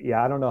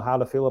 I don't know how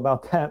to feel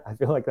about that. I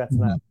feel like that's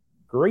not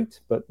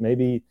great, but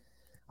maybe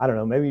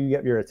you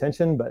get your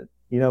attention. But,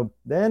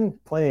 then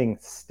playing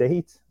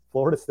State,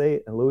 Florida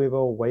State, and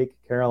Louisville, Wake,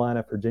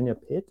 Carolina, Virginia,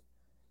 Pitt,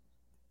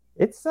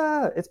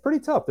 it's pretty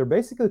tough. They're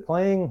basically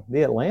playing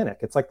the Atlantic.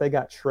 It's like they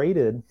got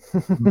traded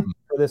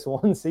for this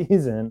one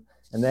season,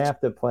 and they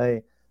have to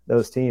play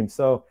those teams.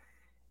 So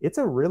it's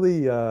a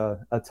really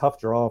a tough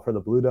draw for the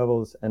Blue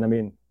Devils. And I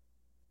mean,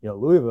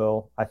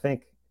 Louisville, I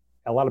think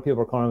a lot of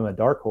people are calling them a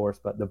dark horse,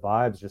 but the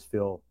vibes just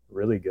feel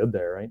really good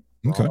there, right?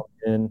 Okay.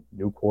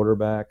 New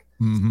quarterback.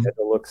 It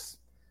looks,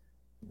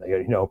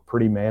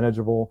 pretty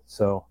manageable.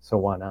 So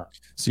why not?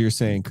 So you're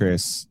saying,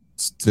 Chris,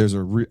 there's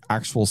a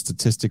actual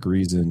statistic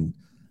reason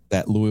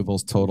that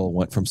Louisville's total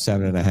went from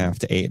 7.5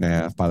 to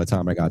 8.5 by the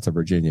time I got to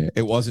Virginia.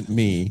 It wasn't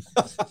me.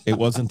 It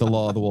wasn't the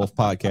Law of the Wolf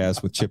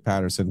podcast with Chip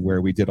Patterson,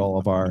 where we did all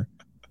of our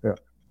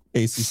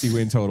ACC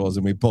win totals,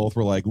 and we both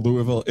were like,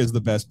 Louisville is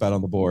the best bet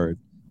on the board.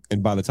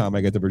 And by the time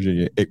I get to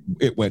Virginia,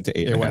 it went to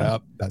 8.5. It went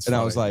up. That's and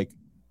funny. I was like,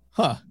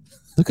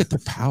 look at the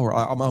power.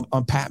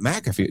 I'm Pat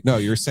McAfee. No,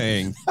 you're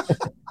saying,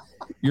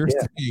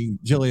 saying,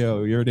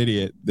 Giglio, you're an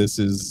idiot. This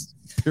is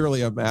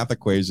purely a math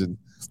equation.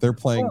 They're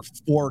playing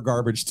 4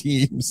 garbage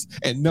teams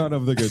and none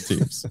of the good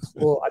teams.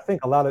 Well, I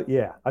think a lot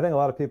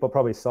of people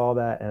probably saw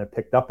that and have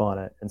picked up on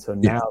it. And so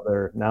now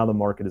the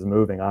market is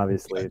moving,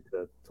 obviously,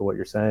 to what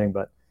you're saying.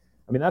 But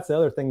I mean, that's the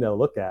other thing to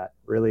look at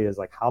really is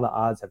like how the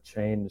odds have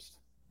changed.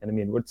 And I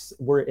mean,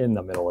 we're in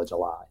the middle of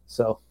July,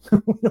 so we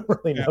don't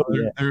really know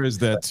yet. There is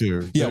that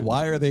too. Yeah,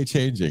 why are they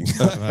changing?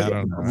 I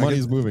don't know.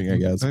 Money's moving, I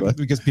guess. But.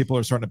 Because people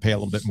are starting to pay a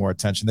little bit more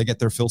attention. They get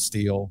their Phil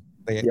Steele.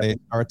 They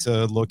start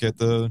to look at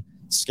the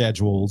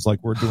schedules like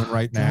we're doing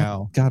right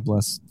now. God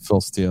bless Phil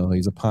Steele.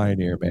 He's a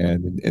pioneer,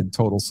 man, and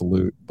total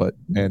salute. But,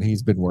 man,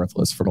 he's been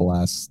worthless for the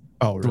last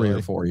 3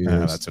 or 4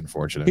 years. That's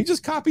unfortunate. He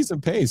just copies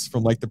and pastes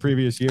from like the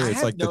previous year.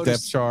 It's like the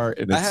depth chart.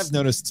 And I have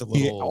noticed it's a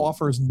little. He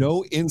offers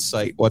no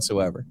insight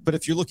whatsoever. But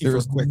if you're looking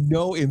There's for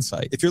no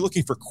insight. If you're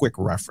looking for quick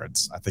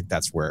reference, I think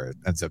that's where it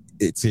ends up.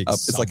 It's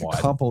like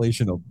a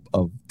compilation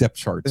of depth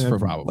charts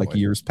from like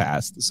years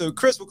past. So,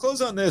 Chris, we'll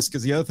close on this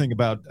because the other thing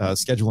about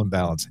schedule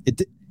imbalance.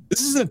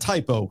 This isn't a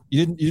typo.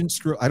 You didn't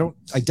screw.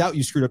 I doubt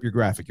you screwed up your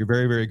graphic. You're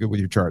very, very good with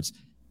your charts.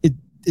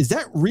 Is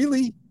that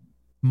really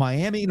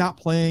Miami not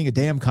playing a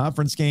damn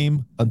conference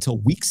game until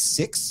week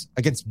 6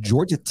 against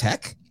Georgia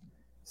Tech.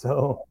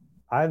 So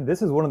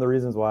this is one of the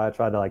reasons why I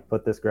tried to like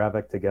put this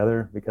graphic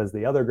together, because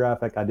the other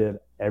graphic I did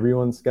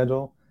everyone's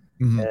schedule,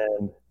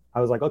 and I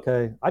was like,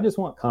 okay, I just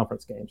want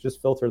conference games,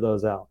 just filter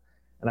those out.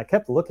 And I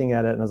kept looking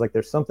at it and I was like,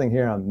 there's something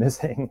here I'm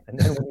missing. And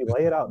then when you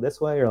lay it out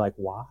this way, you're like,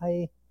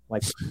 why?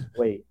 Like,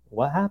 wait,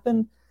 what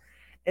happened?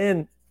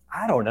 And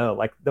I don't know,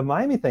 like the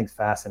Miami thing's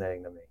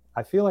fascinating to me.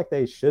 I feel like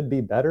they should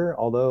be better,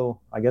 although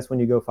I guess when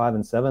you go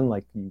 5-7,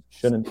 like you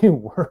shouldn't be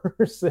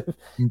worse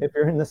if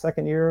you're in the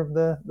second year of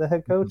the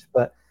head coach.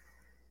 But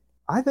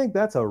I think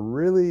that's a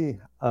really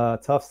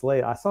tough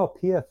slate. I saw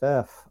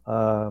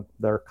PFF,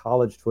 their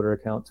college Twitter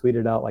account,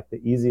 tweeted out like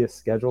the easiest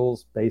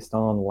schedules based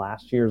on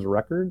last year's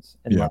records,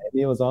 and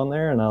Miami was on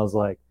there, and I was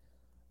like,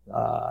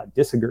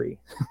 disagree,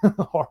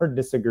 hard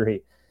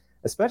disagree.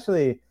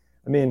 Especially,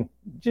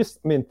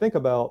 think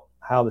about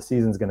how the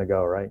season's going to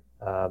go, right?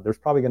 There's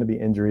probably going to be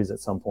injuries at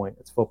some point.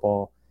 It's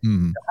football.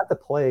 To have to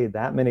play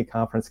that many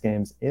conference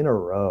games in a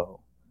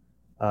row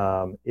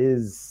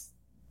is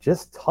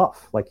just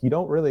tough. Like you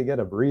don't really get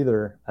a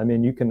breather. I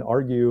mean, you can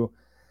argue,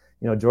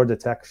 Georgia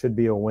Tech should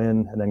be a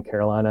win, and then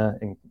Carolina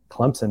and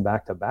Clemson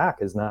back to back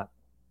is not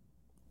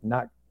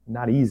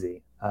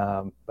easy.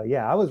 But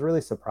yeah, I was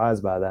really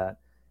surprised by that.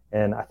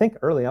 And I think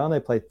early on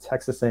they played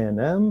Texas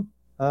A&M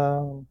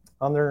on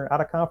their out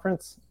of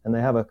conference, and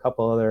they have a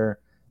couple other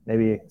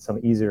maybe some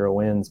easier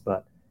wins.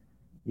 But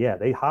yeah,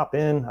 they hop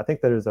in. I think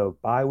there's a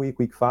bye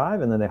week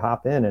 5, and then they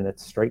hop in, and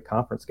it's straight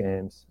conference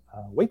games.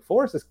 Wake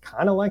Forest is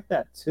kind of like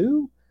that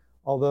too.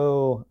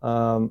 Although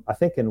I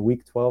think in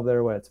week 12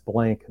 there, where it's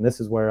blank, and this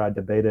is where I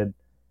debated,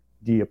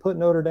 do you put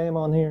Notre Dame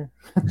on here?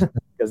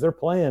 Because they're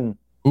playing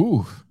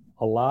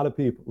a lot of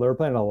people. They're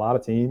playing a lot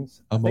of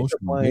teams.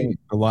 Emotional game.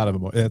 A lot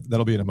of them.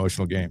 That'll be an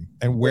emotional game.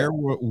 And where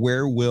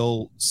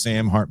will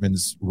Sam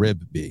Hartman's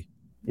rib be?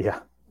 Yeah,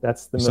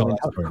 that's the million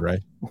story,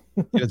 right?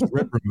 His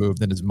rib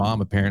removed, and his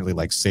mom apparently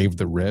like saved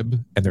the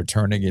rib, and they're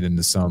turning it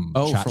into some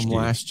from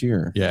last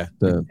year. Yeah.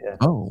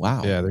 Oh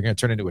wow. Yeah, they're going to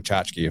turn it into a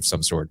tchotchke of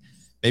some sort.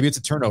 Maybe it's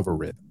a turnover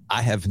rib.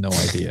 I have no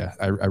idea.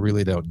 I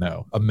really don't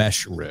know. A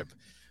mesh rib.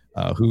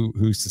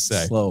 Who's to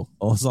say? Slow.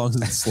 As long as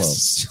it's slow.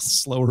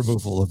 Slow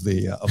removal of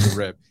the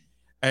rib.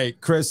 Hey,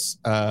 Chris,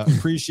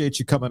 appreciate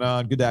you coming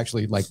on. Good to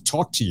actually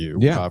talk to you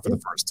for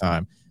the first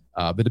time.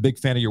 Been a big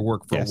fan of your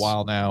work for a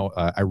while now.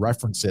 I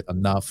reference it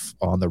enough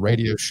on the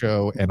radio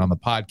show and on the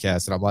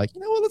podcast, and I'm like,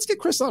 what? Let's get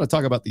Chris on to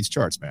talk about these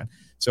charts, man.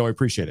 So I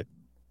appreciate it.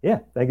 Yeah,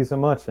 thank you so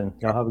much, and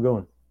y'all have a good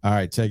one. All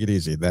right, take it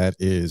easy. That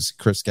is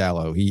Chris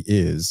Gallo. He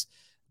is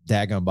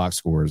Daggone Box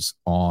Scores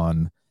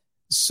on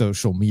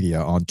social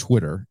media, on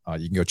Twitter.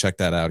 You can go check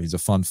that out. He's a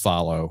fun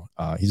follow.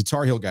 He's a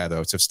Tar Heel guy,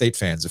 though. So State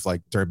fans, if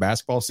during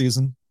basketball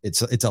season,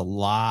 it's a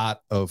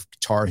lot of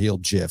Tar Heel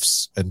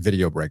GIFs and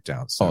video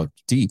breakdowns. So,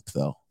 deep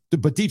though.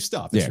 But deep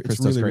stuff. It's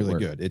really, really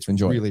good. It's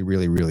really,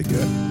 really, really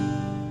good.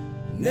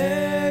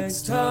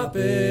 Next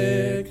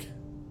topic,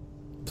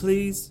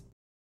 please.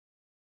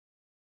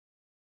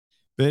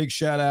 Big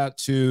shout out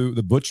to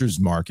the Butcher's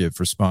Market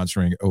for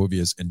sponsoring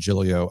Ovius and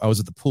Giglio. I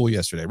was at the pool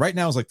yesterday. Right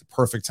now is the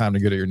perfect time to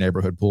go to your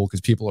neighborhood pool because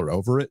people are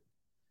over it.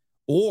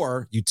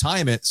 Or you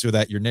time it so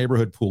that your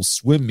neighborhood pool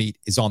swim meet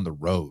is on the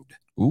road.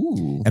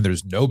 Ooh. And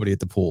there's nobody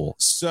at the pool.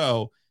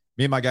 So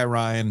me and my guy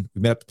Ryan,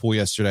 we met at the pool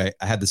yesterday.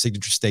 I had the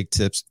signature steak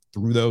tips,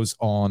 threw those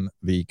on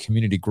the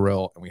community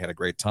grill, and we had a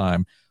great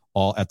time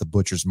all at the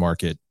Butcher's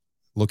Market.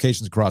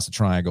 Locations across the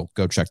triangle.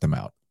 Go check them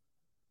out.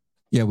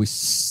 Yeah, we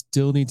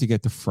still need to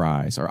get the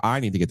fries, or I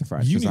need to get the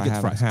fries. You need to get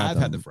the fries. I've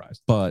had the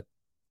fries. But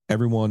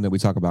everyone that we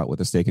talk about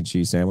with a steak and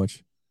cheese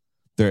sandwich,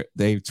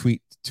 they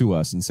tweet to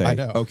us and say,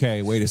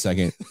 okay, wait a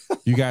second.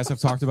 You guys have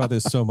talked about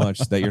this so much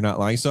that you're not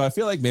lying. So I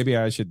feel like maybe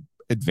I should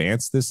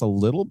advance this a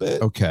little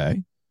bit.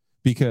 Okay.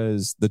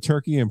 Because the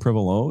turkey and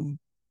provolone,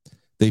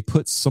 they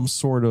put some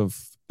sort of,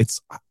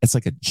 it's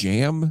like a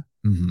jam.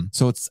 Mm-hmm.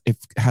 So it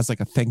has like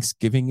a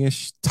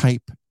Thanksgiving-ish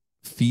type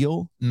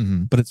feel,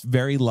 but it's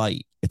very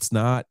light. It's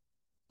not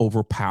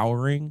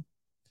overpowering,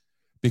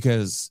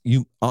 because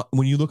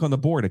when you look on the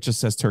board, it just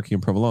says turkey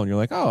and provolone. You're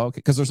like, oh, okay.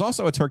 Because there's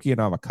also a turkey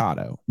and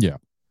avocado. Yeah.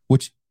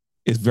 Which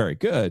is very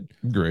good.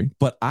 Agree.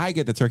 But I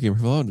get the turkey and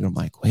provolone, and I'm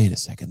like, wait a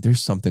second.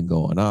 There's something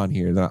going on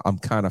here that I'm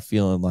kind of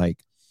feeling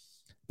like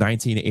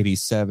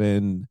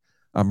 1987.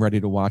 I'm ready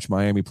to watch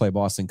Miami play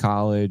Boston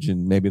College,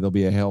 and maybe there'll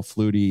be a Hail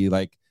Flutie,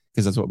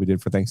 because that's what we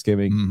did for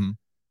Thanksgiving. Mm-hmm.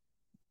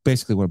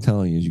 Basically, what I'm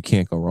telling you is you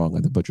can't go wrong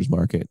at the Butcher's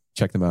Market.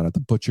 Check them out at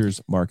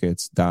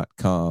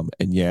thebutchersmarkets.com.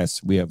 And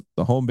yes, we have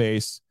the home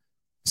base,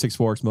 Six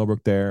Forks,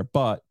 Millbrook there,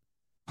 but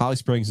Holly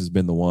Springs has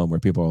been the one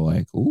where people are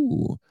like,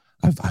 ooh,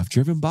 I've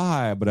driven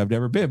by, but I've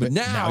never been. But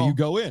now you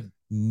go in.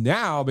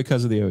 Now,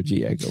 because of the OG,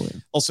 I go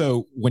in.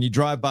 Also, when you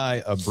drive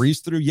by a breeze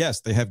through, yes,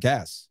 they have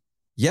gas.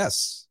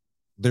 Yes,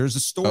 there's a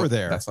store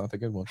there. That's not the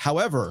good one.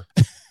 However,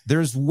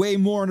 there's way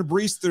more in a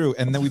breeze through.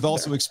 And then we've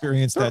also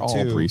experienced that too.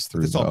 All breeze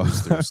through. It's all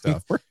breeze through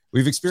stuff.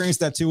 We've experienced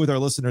that too with our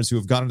listeners who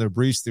have gone in their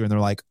breeze through, and they're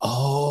like,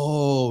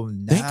 oh,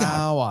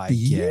 now I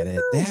get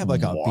it. They have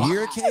like a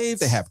beer cave.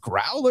 They have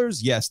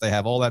growlers. Yes, they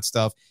have all that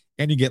stuff.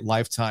 And you get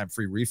lifetime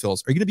free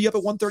refills. Are you going to be up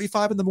at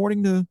 1:35 in the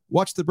morning to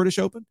watch the British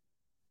Open?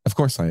 Of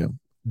course I am.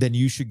 Then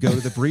you should go to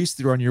the Breeze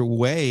Through on your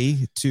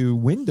way to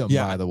Wyndham,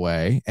 by the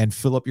way, and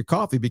fill up your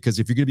coffee, because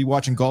if you're going to be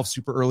watching golf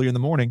super early in the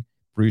morning,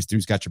 Breeze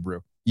Through's got your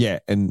brew. Yeah,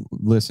 and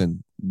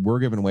listen, we're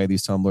giving away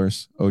these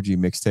tumblers, OG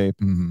mixtape.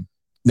 Mm-hmm.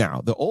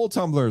 Now, the old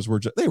tumblers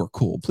they were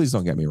cool. Please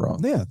don't get me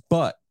wrong. Yeah.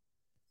 But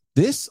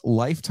this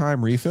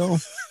lifetime refill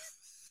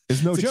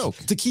is no joke.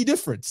 It's a key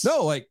difference.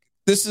 No, like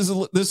this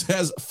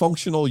has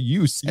functional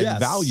use and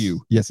value.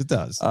 Yes, it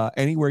does.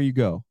 Anywhere you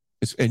go.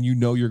 And you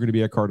know you're going to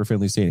be at Carter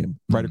Finley Stadium,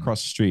 right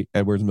across the street,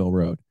 Edwards Mill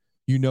Road.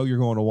 You know you're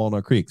going to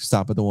Walnut Creek.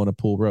 Stop at the one at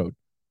Pool Road.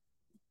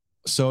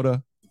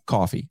 Soda,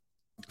 coffee,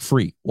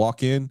 free.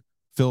 Walk in,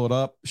 fill it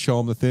up, show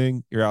them the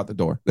thing. You're out the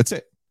door. That's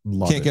it.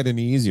 Can't get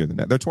any easier than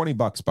that. They're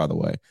 $20, by the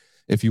way.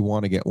 If you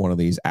want to get one of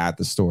these at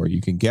the store,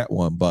 you can get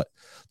one. But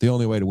the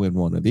only way to win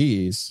one of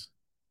these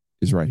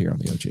is right here on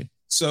the OG.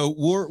 So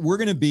we're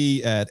going to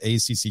be at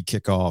ACC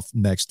kickoff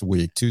next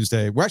week,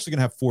 Tuesday. We're actually going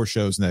to have 4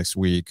 shows next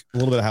week. A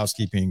little bit of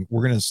housekeeping.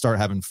 We're going to start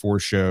having 4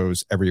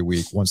 shows every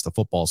week once the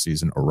football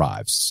season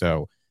arrives.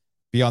 So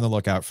be on the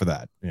lookout for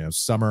that.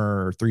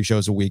 Summer, 3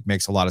 shows a week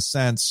makes a lot of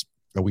sense.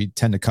 We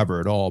tend to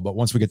cover it all. But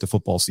once we get to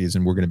football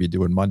season, we're going to be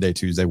doing Monday,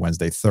 Tuesday,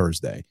 Wednesday,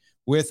 Thursday,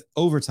 with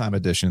overtime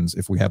editions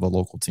if we have a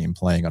local team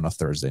playing on a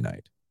Thursday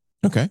night.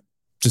 Okay.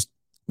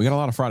 We got a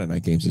lot of Friday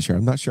night games this year.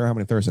 I'm not sure how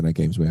many Thursday night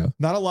games we have.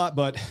 Not a lot,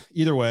 but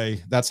either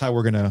way, that's how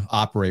we're going to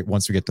operate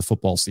once we get to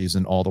football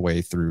season all the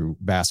way through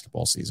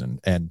basketball season.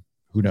 And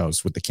who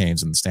knows with the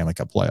Canes and the Stanley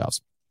Cup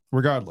playoffs.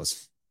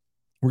 Regardless,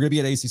 we're going to be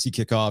at ACC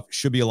kickoff.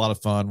 Should be a lot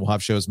of fun. We'll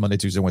have shows Monday,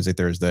 Tuesday, Wednesday,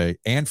 Thursday,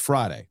 and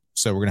Friday.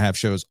 So we're going to have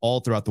shows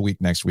all throughout the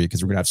week next week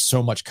because we're going to have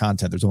so much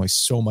content. There's only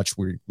so much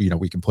we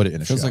can put it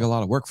in a show. Feels like a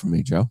lot of work for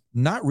me, Joe.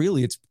 Not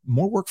really. It's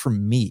more work for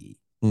me.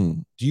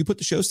 Do you put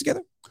the shows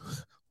together?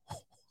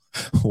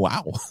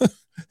 Wow.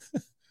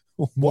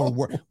 More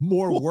work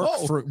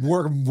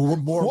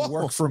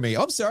for me.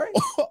 I'm sorry.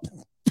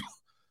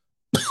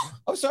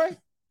 I'm sorry.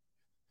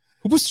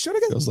 Who puts the show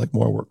together? Feels like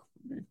more work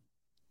for me.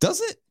 Does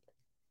it?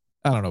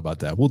 I don't know about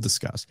that. We'll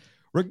discuss.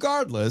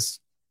 Regardless,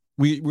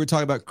 we were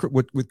talking about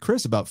with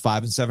Chris about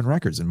 5-7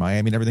 records in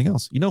Miami and everything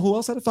else. You know who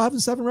else had a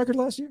 5-7 record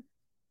last year?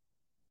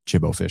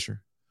 Jimbo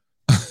Fisher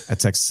at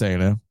Texas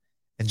A&M.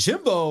 And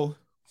Jimbo,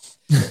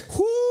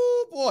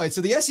 boy.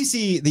 So the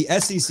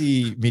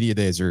SEC media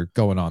days are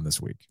going on this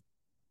week.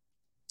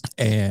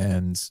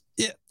 And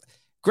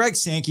Greg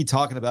Sankey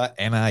talking about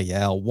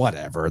NIL,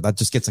 whatever. That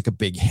just gets like a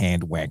big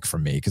hand wank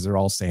from me because they're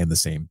all saying the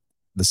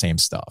same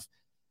stuff.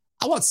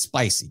 I want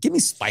spicy. Give me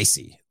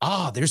spicy.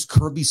 There's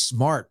Kirby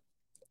Smart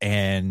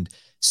and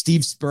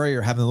Steve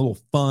Spurrier having a little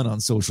fun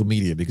on social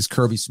media because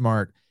Kirby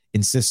Smart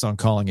insists on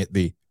calling it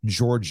the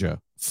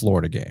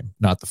Georgia-Florida game,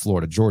 not the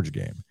Florida-Georgia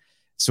game.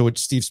 So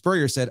Steve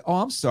Spurrier said,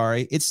 I'm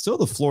sorry, it's still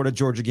the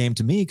Florida-Georgia game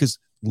to me because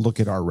look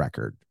at our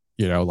record,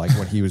 like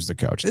when he was the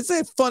coach. It's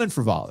fun and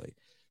frivolity.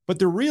 But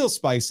the real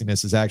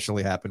spiciness has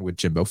actually happened with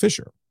Jimbo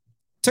Fisher.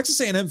 Texas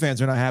A&M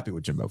fans are not happy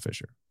with Jimbo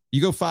Fisher.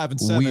 You go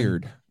 5-7.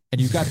 Weird. And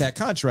you've got that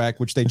contract,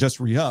 which they just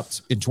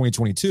re-upped in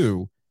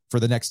 2022 for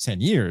the next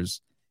 10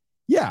 years.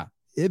 Yeah,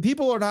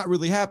 people are not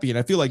really happy. And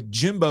I feel like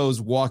Jimbo's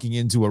walking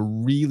into a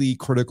really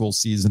critical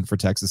season for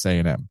Texas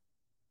A&M.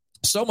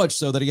 So much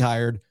so that he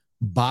hired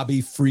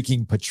Bobby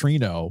freaking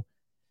Petrino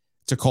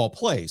to call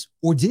plays.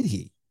 Or did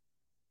he?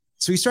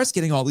 So he starts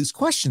getting all these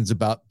questions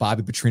about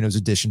Bobby Petrino's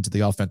addition to the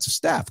offensive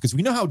staff because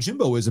we know how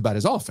Jimbo is about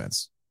his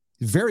offense.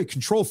 Very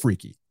control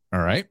freaky. All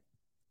right.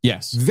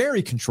 Yes.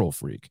 Very control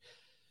freak.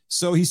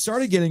 So he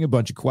started getting a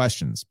bunch of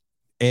questions.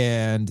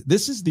 And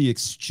this is the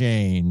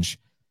exchange.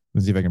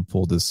 Let's see if I can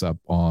pull this up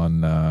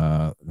on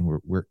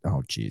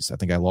oh geez. I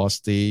think I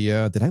lost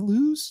the did I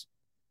lose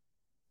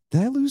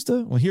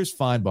the well, here's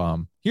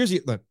Feinbaum.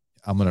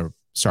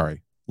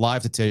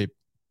 Live to tape.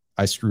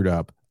 I screwed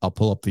up. I'll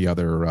pull up the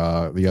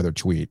other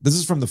tweet. This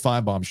is from the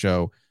Feinbaum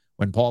show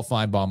when Paul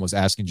Feinbaum was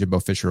asking Jimbo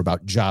Fisher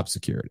about job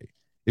security.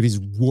 If he's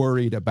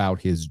worried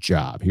about his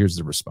job. Here's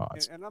the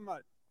response. And I'm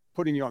not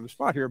putting you on the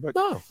spot here, but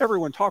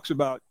everyone talks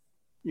about,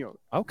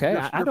 okay,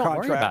 I don't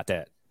worry about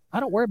that. I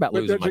don't worry about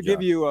losing my job.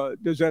 Give you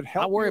does that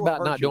help? I worry you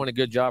about not doing a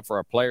good job for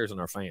our players and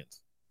our fans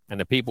and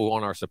the people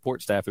on our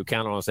support staff who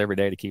count on us every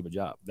day to keep a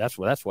job. That's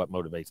what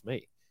motivates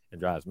me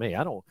and drives me.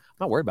 I'm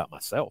not worried about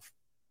myself.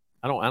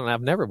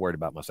 I've never worried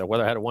about myself,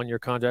 whether I had a 1-year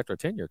contract or a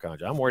 10-year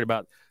contract. I'm worried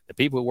about the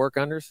people who work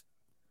under us,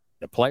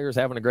 the players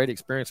having a great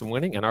experience and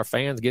winning, and our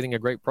fans getting a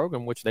great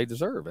program, which they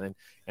deserve, and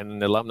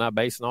the alumni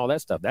base and all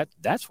that stuff.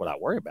 That's what I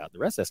worry about. The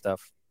rest of that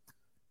stuff,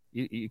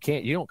 you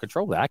don't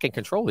control that. I can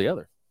control the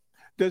other.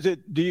 Do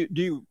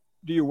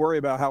you worry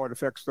about how it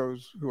affects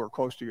those who are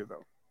close to you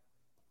though?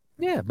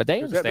 Yeah, but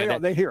they understand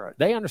that. They hear it.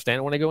 They understand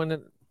it when they go in.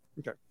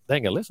 Okay. They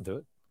ain't gonna listen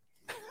to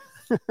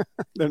it.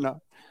 They're not.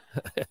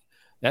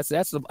 That's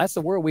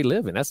the world we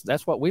live in.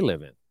 That's what we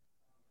live in.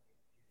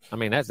 I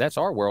mean, that's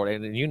our world,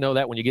 and you know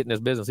that when you get in this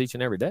business each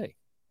and every day.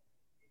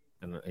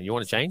 And you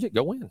want to change it,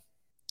 go in.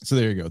 So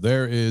there you go.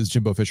 There is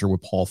Jimbo Fisher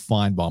with Paul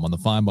Feinbaum on the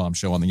Feinbaum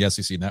Show on the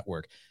SEC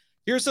Network.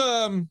 Here's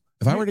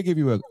If I were to give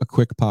you a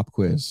quick pop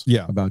quiz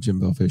about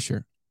Jimbo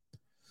Fisher,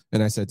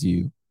 and I said to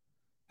you,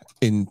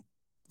 in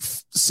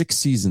 6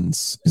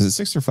 seasons, is it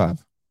 6 or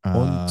 5?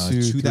 1,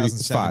 2, 3,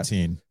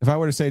 2017. 5. If I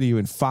were to say to you,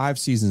 in 5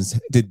 seasons,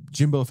 did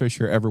Jimbo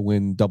Fisher ever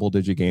win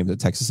double-digit games at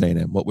Texas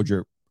A&M? What would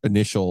your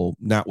initial,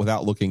 not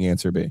without looking,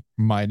 answer be?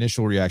 My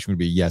initial reaction would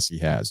be yes, he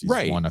has. He's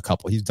won a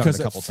couple. He's done it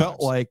a couple times. Because it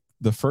felt like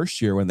the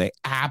first year when they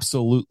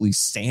absolutely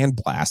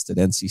sandblasted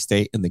NC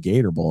State in the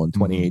Gator Bowl in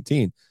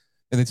 2018,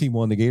 and the team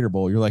won the Gator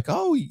Bowl. You're like,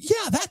 oh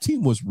yeah, that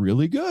team was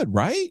really good,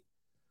 right?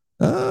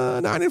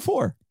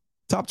 9-4,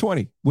 top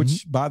 20.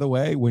 Which, by the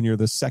way, when you're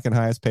the second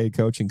highest paid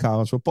coach in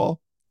college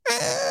football,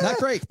 not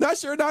great. Not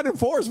sure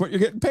 9-4 is what you're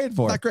getting paid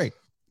for. Not great.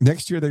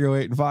 Next year they go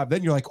 8-5.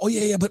 Then you're like, oh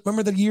yeah, but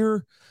remember the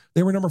year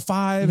they were number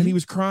 5 and he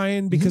was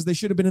crying because they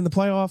should have been in the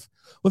playoff.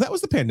 Well, that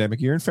was the pandemic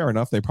year, and fair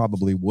enough, they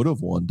probably would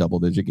have won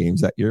double-digit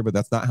games that year, but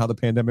that's not how the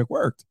pandemic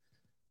worked.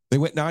 They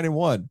went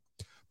 9-1,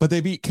 but they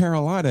beat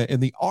Carolina in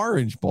the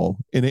Orange Bowl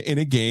in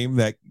a game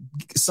that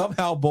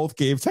somehow both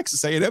gave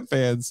Texas A&M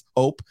fans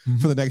hope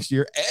for the next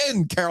year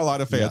and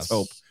Carolina fans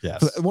hope.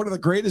 Yes. One of the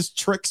greatest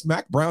tricks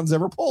Mac Brown's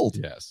ever pulled.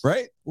 Yes.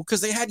 Right? Well,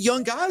 because they had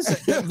young guys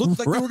that looked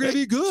like they were going to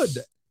be good.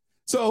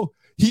 So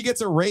he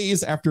gets a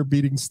raise after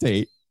beating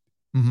State.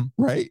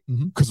 Right?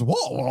 Because,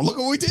 whoa, look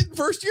what we did in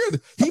first year.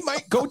 He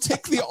might go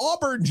take the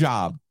Auburn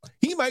job.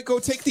 He might go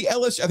take the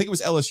LSU. I think it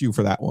was LSU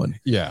for that one.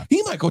 Yeah.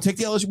 He might go take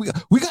the LSU.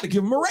 We got to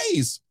give him a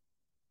raise.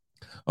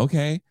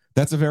 Okay.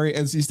 That's a very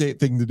NC State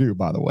thing to do,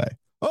 by the way.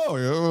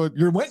 Oh,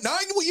 you went 9.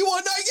 You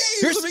won 9 games.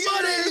 Here's some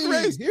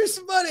money. Here's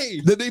some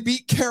money. Then they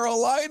beat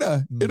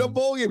Carolina in a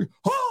bowl game.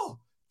 Oh,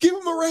 give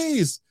him a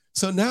raise.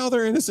 So now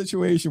they're in a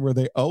situation where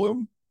they owe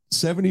him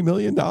 $70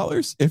 million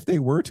if they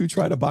were to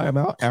try to buy him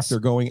out after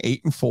going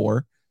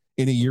 8-4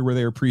 in a year where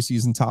they were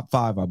preseason top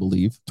 5, I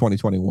believe,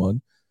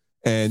 2021,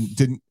 and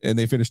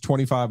they finished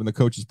 25 in the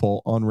coaches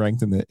poll,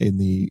 unranked in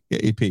the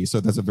AP. So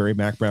that's a very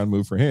Mac Brown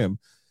move for him.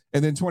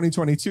 And then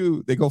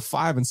 2022, they go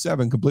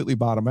 5-7, completely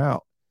bottom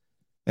out.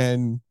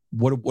 And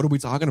what are we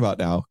talking about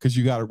now? Because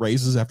you got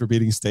raises after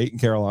beating State and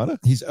Carolina.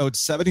 He's owed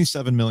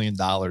 $77 million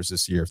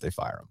this year if they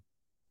fire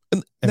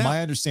him. And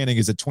my understanding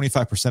is that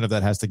 25% of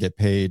that has to get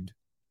paid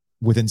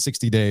within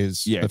 60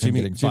 days of him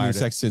getting fired. Jimmy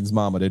Sexton's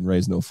mama didn't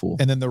raise no fool.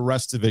 And then the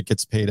rest of it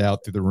gets paid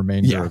out through the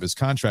remainder of his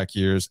contract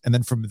years. And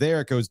then from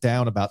there, it goes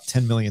down about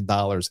 $10 million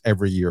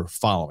every year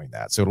following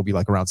that. So it'll be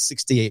like around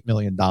 $68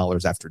 million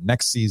after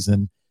next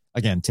season.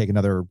 Again, take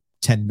another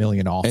 $10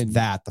 million off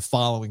that the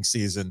following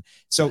season.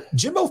 So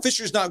Jimbo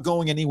Fisher's not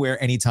going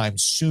anywhere anytime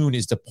soon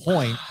is the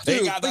point.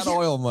 They got that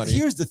oil money.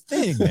 Here's the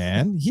thing,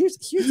 man. Here's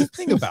the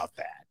thing about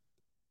that.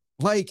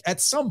 Like, at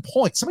some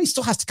point, somebody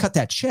still has to cut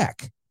that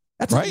check.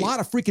 That's a lot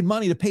of freaking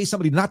money to pay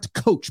somebody not to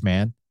coach,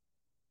 man.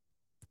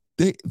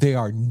 They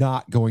are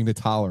not going to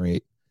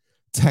tolerate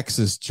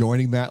Texas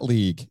joining that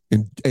league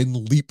and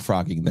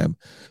leapfrogging them,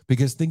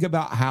 because think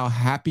about how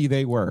happy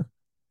they were.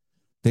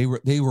 They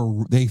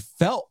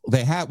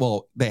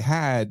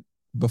had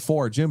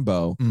before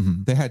Jimbo,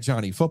 they had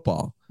Johnny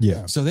Football.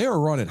 Yeah. So they were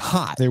running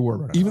hot. They were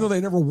running even though they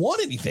never won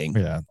anything.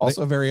 Yeah.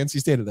 Also very NC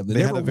State of them.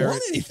 They never won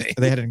anything.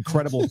 They had an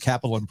incredible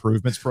capital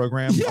improvements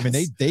program. Yes. I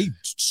mean, they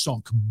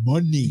sunk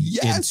money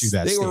into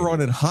that. They were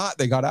running hot.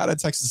 They got out of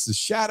Texas's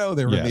shadow.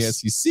 They were in the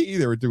SEC.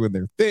 They were doing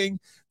their thing.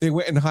 They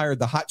went and hired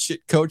the hot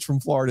shit coach from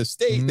Florida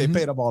State. They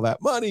paid them all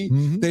that money.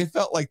 They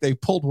felt like they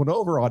pulled one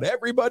over on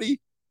everybody.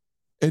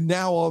 And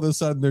now all of a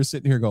sudden they're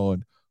sitting here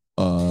going,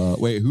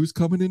 wait, who's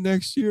coming in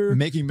next year?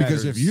 Making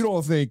matters. Because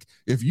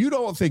if you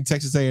don't think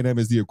Texas A&M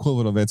is the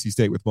equivalent of NC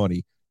State with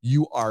money,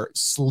 you are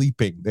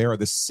sleeping. They are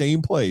the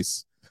same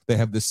place. They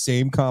have the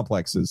same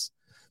complexes.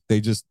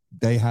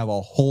 They have a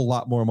whole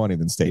lot more money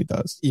than State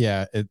does.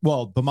 Yeah.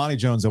 Bomani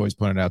Jones always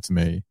pointed out to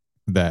me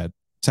that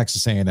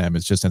Texas A&M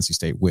is just NC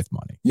State with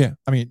money. Yeah.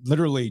 I mean,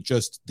 literally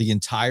just the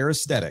entire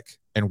aesthetic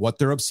and what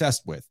they're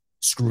obsessed with,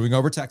 screwing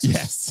over Texas.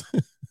 Yes.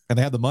 And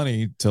they had the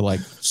money to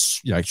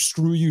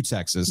screw you,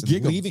 Texas.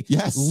 And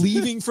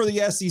leaving for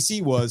the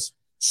SEC was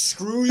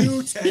screw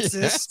you, Texas.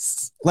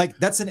 Yes. Like,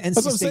 that's an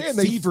NC State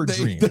fever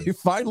dream. They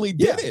finally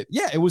did it.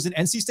 Yeah, it was an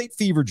NC State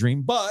fever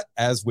dream. But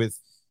as with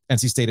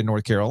NC State and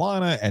North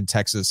Carolina and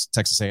Texas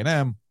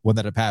A&M, what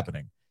ended up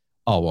happening?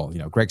 Oh,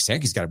 well, Greg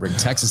Sankey's got to bring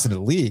Texas into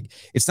the league.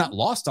 It's not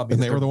lost on me.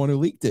 And they were the one who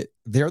leaked it.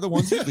 They're the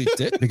ones who leaked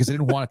it because they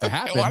didn't want it to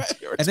happen.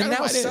 And then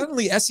now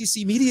suddenly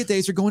SEC media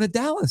days are going to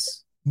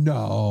Dallas.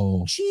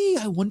 No. Gee,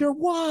 I wonder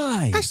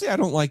why. Actually, I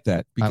don't like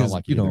that because,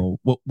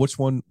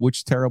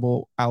 which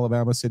terrible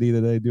Alabama city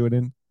did they do it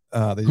in?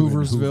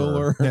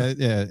 Hooversville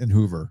in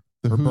Hoover.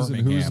 The Who's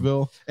in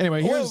Whoville.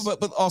 Anyway,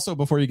 but also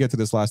before you get to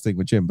this last thing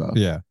with Jimbo.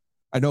 Yeah.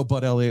 I know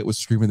Bud Elliott was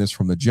screaming this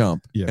from the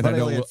jump. Yeah, and Bud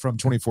Elliott from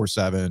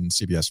 24/7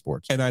 CBS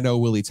Sports. And I know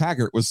Willie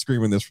Taggart was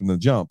screaming this from the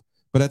jump.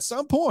 But at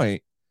some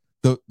point,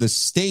 the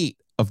state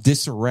of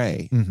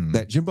disarray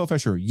that Jimbo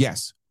Fisher,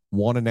 yes,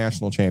 won a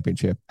national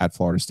championship at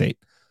Florida State.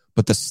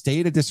 But the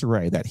state of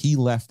disarray that he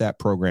left that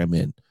program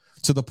in,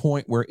 to the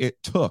point where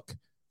it took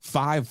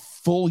 5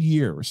 full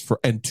years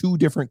and 2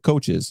 different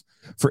coaches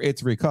for it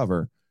to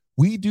recover.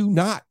 We do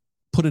not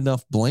put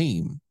enough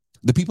blame.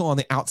 The people on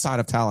the outside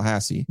of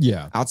Tallahassee,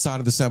 outside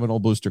of the Seminole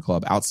Booster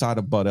Club, outside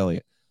of Bud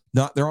Elliott,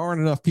 there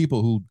aren't enough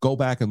people who go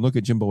back and look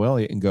at Jimbo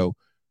Elliott and go,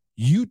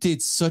 you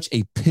did such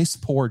a piss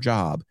poor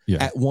job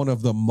at one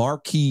of the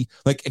marquee.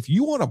 Like, if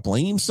you want to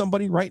blame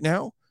somebody right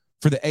now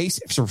for some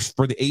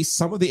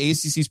of the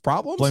ACC's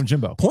problems, blame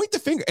Jimbo. Point the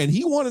finger, and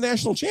he won a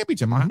national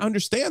championship. Mm-hmm. I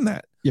understand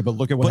that. Yeah, but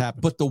look at what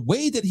happened. But the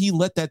way that he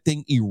let that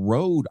thing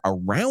erode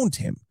around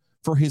him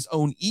for his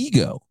own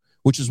ego,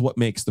 which is what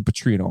makes the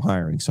Petrino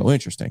hiring so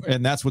interesting.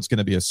 And that's what's going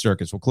to be a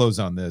circus. We'll close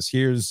on this.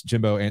 Here's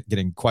Jimbo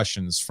getting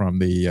questions from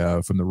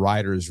the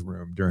writers'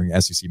 room during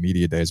SEC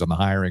Media Days on the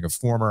hiring of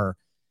former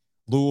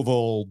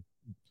Louisville,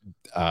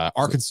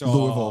 Arkansas,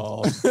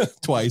 Louisville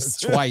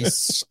twice,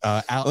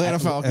 Atlanta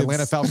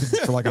Falcons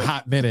for like a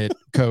hot minute,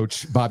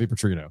 coach Bobby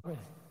Petrino.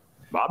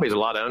 Bobby's a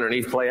lot of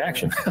underneath play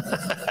action.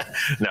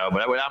 No,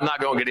 but I'm not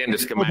going to get into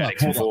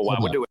schematics and full why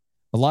we do it.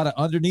 A lot of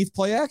underneath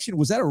play action.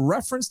 Was that a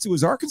reference to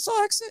his Arkansas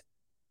exit?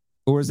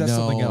 Or is that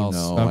something else?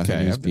 No,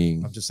 okay.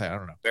 I'm just saying, I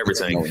don't know.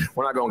 Everything.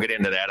 We're not going to get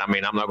into that. I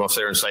mean, I'm not going to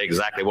sit here and say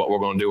exactly what we're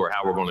going to do or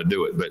how we're going to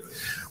do it, but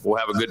we'll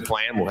have a good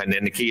plan. And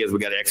then the key is we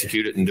got to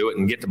execute it and do it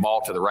and get the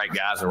ball to the right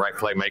guys and right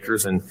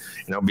playmakers and,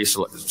 be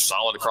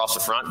solid across the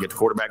front, get the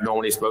quarterback doing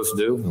what he's supposed to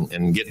do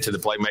and get to the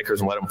playmakers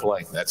and let them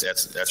play.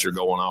 That's your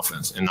goal on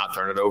offense and not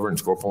turn it over and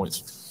score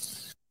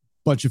points.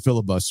 Bunch of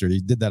filibuster.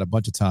 He did that a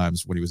bunch of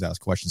times when he was asked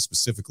questions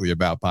specifically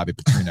about Bobby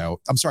Petrino.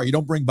 I'm sorry, you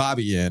don't bring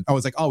Bobby in. I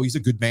was like, oh, he's a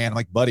good man. I'm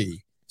like,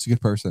 buddy. He's a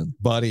good person.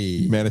 Buddy.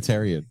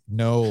 Humanitarian.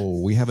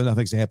 No, we have enough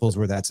examples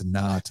where that's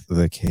not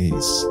the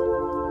case.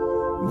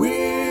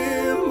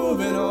 We're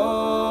moving on.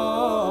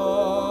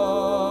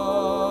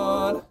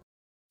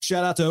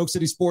 Shout out to Oak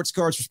City Sports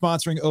Cards for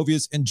sponsoring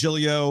Ovius and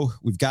Gilio.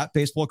 We've got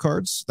baseball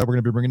cards that we're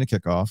going to be bringing to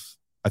kickoff.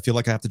 I feel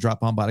like I have to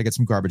drop on by to get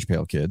some Garbage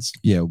Pail Kids.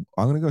 Yeah,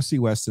 I'm going to go see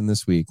Weston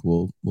this week.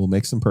 We'll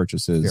make some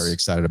purchases. Very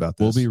excited about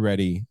this. We'll be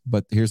ready.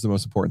 But here's the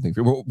most important thing.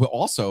 We'll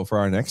also, for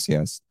our next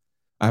guest,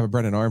 I have a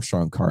Brendan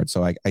Armstrong card,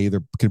 so I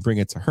either can bring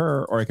it to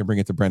her or I can bring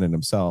it to Brendan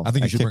himself. I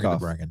think you should bring it to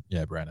Brendan.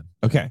 Yeah, Brendan.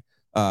 Okay.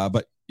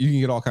 But you can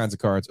get all kinds of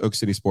cards, Oak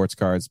City Sports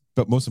Cards.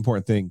 But most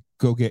important thing,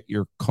 go get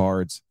your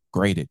cards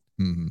graded.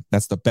 Mm-hmm.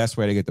 That's the best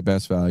way to get the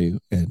best value,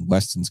 and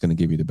Weston's going to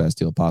give you the best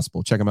deal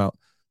possible. Check them out.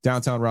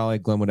 Downtown Raleigh,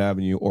 Glenwood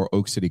Avenue, or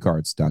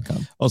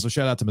oakcitycards.com. Also,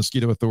 shout out to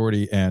Mosquito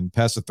Authority and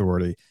Pest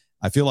Authority.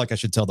 I feel like I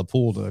should tell the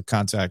pool to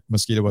contact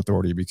Mosquito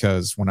Authority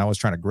because when I was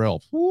trying to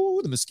grill,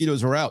 the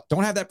mosquitoes are out.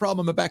 Don't have that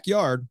problem in my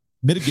backyard.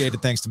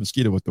 Mitigated thanks to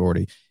Mosquito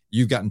Authority.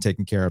 You've gotten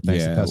taken care of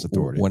thanks to Pest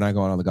Authority. When I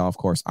go out on the golf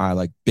course,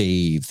 I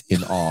bathe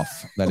in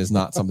off. That is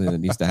not something that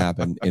needs to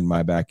happen in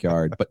my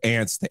backyard. But the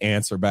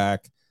ants are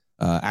back.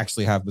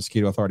 Actually have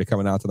Mosquito Authority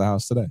coming out to the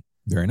house today.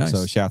 Very nice.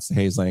 So shouts to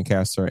Hayes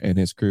Lancaster and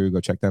his crew. Go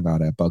check them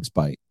out at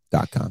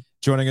bugsbite.com.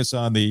 Joining us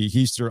on the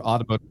Heister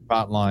Automotive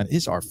Hotline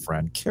is our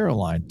friend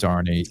Caroline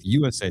Darnay,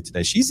 USA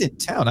Today. She's in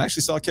town. I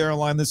actually saw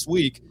Caroline this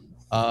week.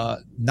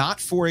 Not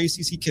for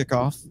ACC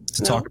kickoff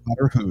to talk about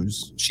her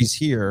Who's. She's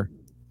here,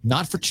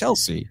 not for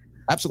Chelsea.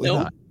 Absolutely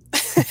not.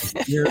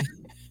 She's here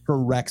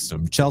for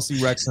Wrexham.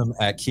 Chelsea Wrexham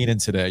at Keenan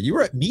today. You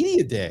were at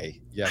Media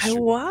Day yesterday. I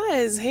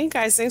was. Hey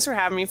guys, thanks for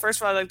having me. First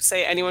of all, I'd like to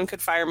say anyone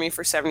could fire me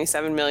for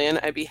 $77 million.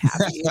 I'd be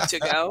happy to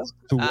go.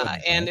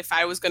 And if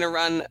I was going to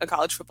run a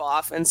college football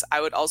offense,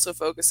 I would also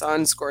focus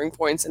on scoring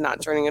points and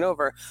not turning it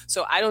over.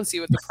 So I don't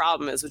see what the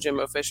problem is with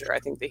Jimbo Fisher. I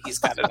think that he's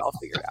got it all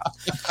figured out.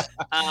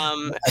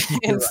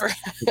 And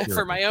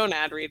for my own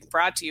ad read,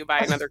 brought to you by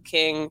another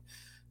king,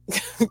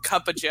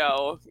 Cup of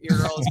Joe. Your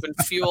girl has been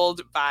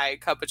fueled by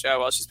Cup of Joe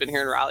while she's been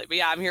here in Raleigh. But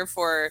yeah, I'm here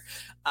for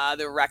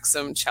the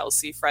Wrexham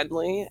Chelsea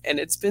friendly, and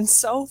it's been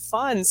so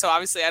fun. So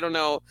obviously, I don't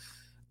know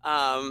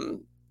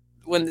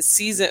when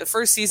the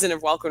first season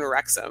of Welcome to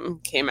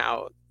Wrexham came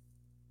out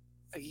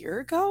a year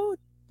ago,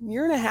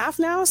 year and a half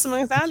now,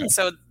 something like that. Okay. And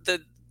so the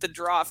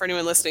draw for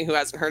anyone listening who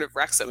hasn't heard of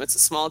Wrexham, it's a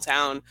small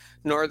town,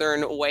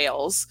 northern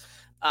Wales,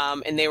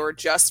 and they were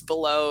just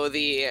below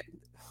the.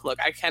 Look,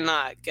 I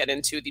cannot get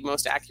into the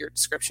most accurate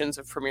descriptions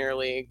of Premier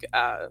League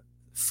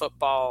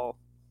football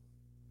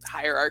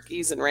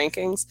hierarchies and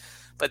rankings,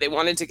 but they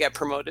wanted to get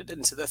promoted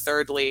into the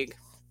third league,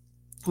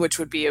 which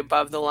would be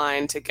above the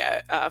line to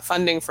get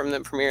funding from the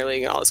Premier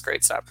League and all this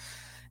great stuff.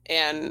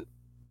 And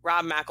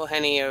Rob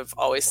McElhenney of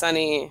Always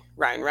Sunny,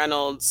 Ryan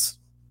Reynolds,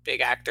 big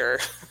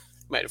actor,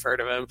 might have heard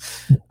of him,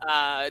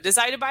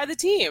 decided to buy the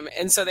team.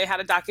 And so they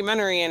had a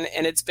documentary,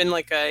 and it's been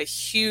like a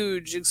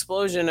huge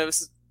explosion of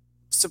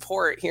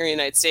support here in the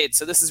United States.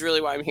 So this is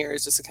really why I'm here,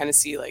 is just to kind of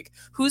see like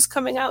who's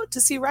coming out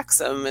to see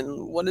Wrexham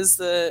and what is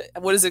the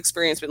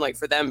experience been like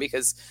for them,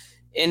 because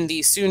in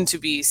the soon to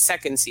be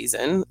second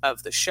season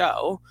of the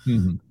show,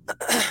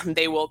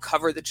 they will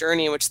cover the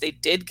journey in which they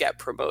did get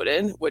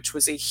promoted, which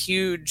was a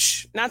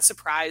huge, not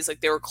surprise,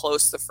 like they were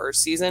close the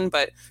first season,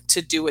 but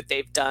to do what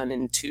they've done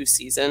in 2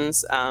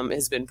 seasons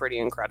has been pretty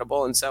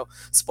incredible. And so,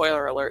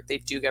 spoiler alert, they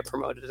do get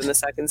promoted in the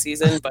second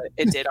season, but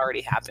it did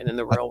already happen in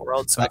the real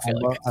world. So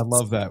I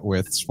love that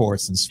with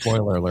sports and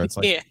spoiler alerts.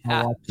 Like,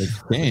 watch the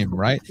game,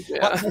 right? Yeah.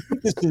 Well,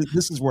 I think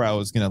this is where I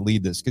was going to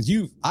lead this, because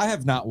I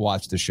have not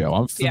watched the show.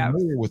 I'm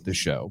familiar with the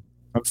show.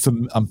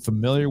 I'm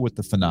familiar with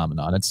the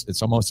phenomenon.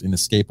 It's almost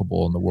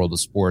inescapable in the world of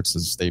sports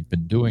as they've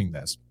been doing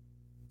this.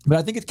 But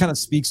I think it kind of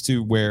speaks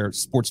to where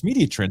sports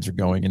media trends are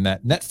going, in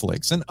that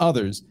Netflix and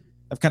others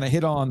have kind of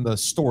hit on the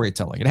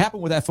storytelling. It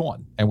happened with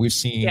F1, and we've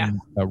seen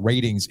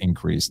ratings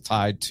increase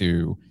tied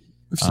to.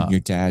 We've seen your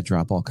dad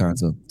drop all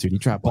kinds of he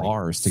dropped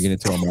bars to get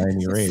into a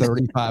Miami race.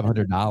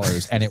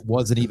 $3,500, and it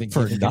wasn't even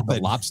for the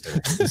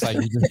lobster. It's like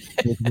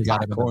we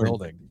got him in the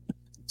building.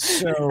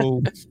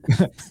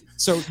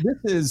 So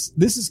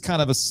this is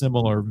kind of a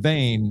similar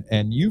vein,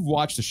 and you've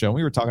watched the show. And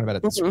we were talking about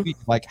it this week,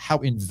 like how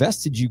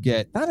invested you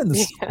get, not in the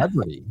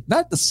celebrity,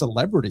 not the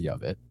celebrity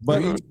of it,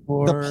 but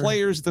the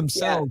players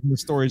themselves and the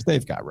stories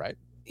they've got, right?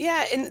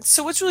 Yeah, and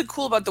so what's really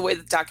cool about the way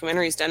the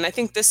documentary is done, I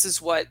think this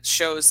is what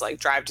shows like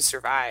Drive to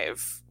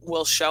Survive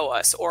will show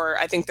us. Or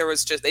I think they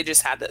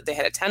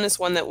had a tennis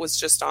one that was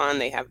just on.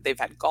 They've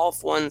had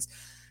golf ones.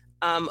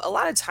 A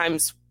lot of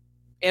times,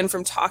 and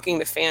from talking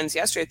to fans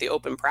yesterday at the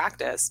open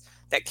practice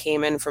that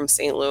came in from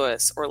St.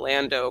 Louis,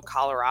 Orlando,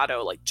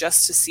 Colorado, like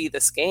just to see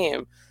this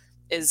game,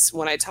 is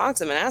when I talked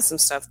to them and asked them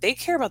stuff, they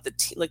care about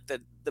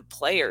the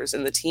players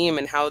and the team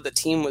and how the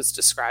team was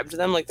described to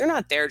them. Like they're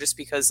not there just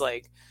because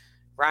like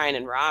Ryan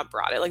and Rob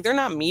brought it. Like they're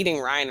not meeting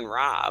Ryan and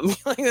Rob.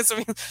 Like these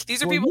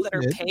are people that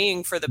are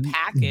paying for the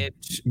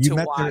package to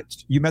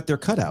watch. You met their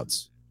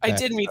cutouts. I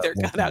did meet their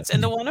cutouts,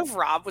 and the one of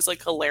Rob was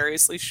like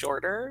hilariously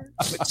shorter,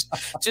 which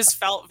just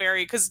felt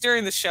very, because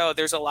during the show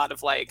there's a lot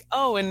of like,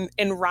 oh, and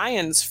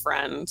Ryan's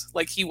friend,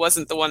 like he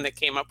wasn't the one that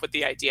came up with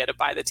the idea to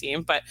buy the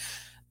team, but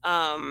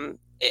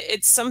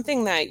it's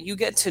something that you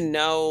get to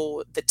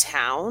know the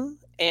town,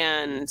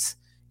 and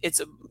it's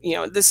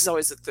this is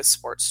always the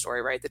sports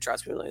story, right? That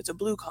draws people. It's a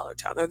blue collar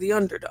town. They're the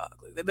underdog.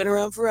 Like, they've been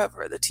around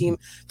forever. The team,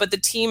 but the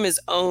team is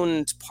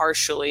owned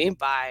partially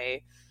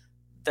by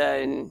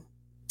the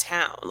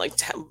town, like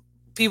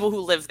people who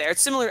live there.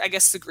 It's similar, I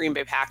guess, to Green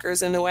Bay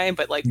Packers in a way,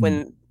 but like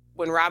when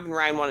Rob and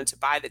Ryan wanted to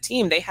buy the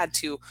team, they had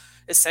to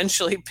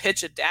essentially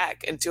pitch a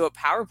deck and do a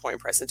PowerPoint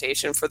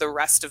presentation for the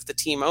rest of the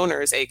team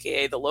owners,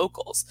 aka the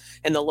locals,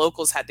 and the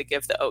locals had to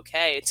give the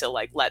okay to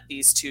like let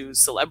these 2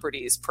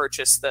 celebrities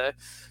purchase the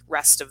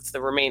rest of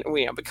the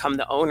remaining, become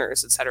the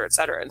owners, et cetera, et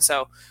cetera. And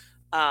so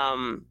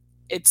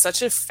it's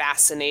such a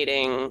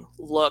fascinating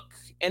look,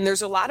 and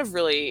there's a lot of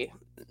really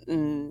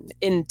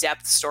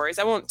in-depth stories.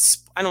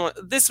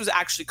 This was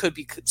actually could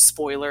be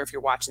spoiler if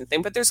you're watching the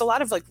thing, but there's a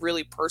lot of like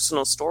really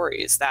personal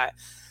stories that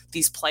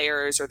these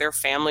players or their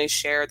families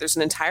share. There's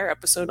an entire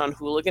episode on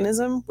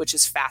hooliganism, which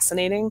is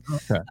fascinating.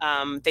 Okay.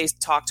 They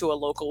talk to a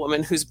local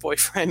woman whose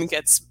boyfriend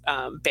gets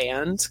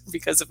banned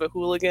because of a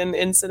hooligan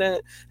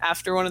incident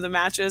after one of the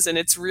matches. And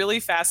it's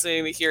really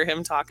fascinating to hear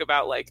him talk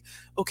about like,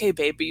 okay,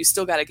 babe, but you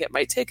still got to get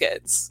my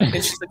tickets. And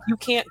she's like, you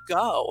can't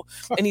go.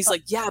 And he's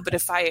like, yeah, but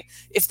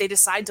if they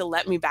decide to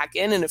let me back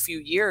in a few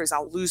years,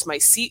 I'll lose my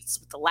seats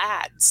with the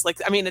lads.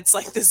 Like, I mean, it's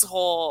like this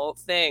whole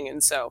thing.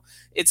 And so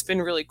it's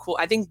been really cool.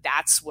 I think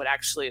that's what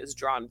actually has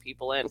drawn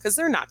people in, because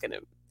they're not going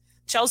to,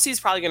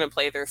 Chelsea's probably going to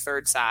play their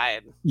third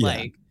side. Yeah.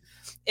 Like,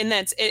 and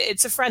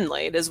it's a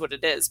friendly, it is what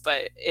it is,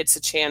 but it's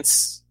a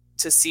chance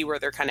to see where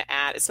they're kind of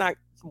at. It's not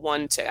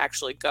one to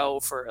actually go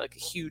for like a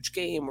huge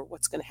game or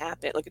what's going to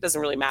happen. Like, it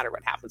doesn't really matter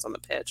what happens on the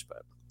pitch,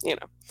 but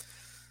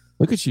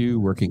Look at you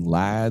working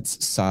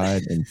lads,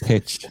 side, and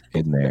pitch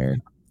in there.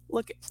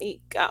 Look at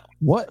me go.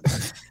 What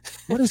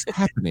is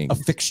happening? A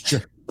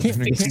fixture.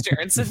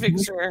 It's a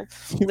fixture.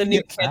 The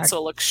new kids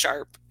will look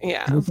sharp.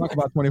 Yeah. Can we talk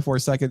about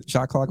 24-second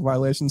shot clock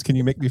violations? Can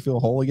you make me feel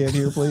whole again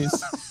here, please?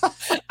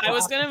 I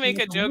was going to make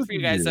a joke for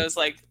you guys. I was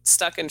like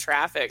stuck in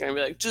traffic and I'd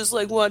be like, just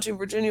like watching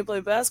Virginia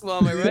play basketball.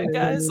 Am I right,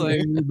 guys?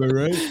 Like, am I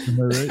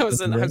right? I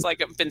was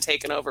like, I've been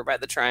taken over by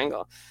the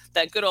triangle.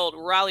 That good old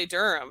Raleigh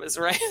Durham is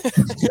right.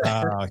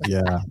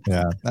 Yeah.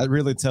 That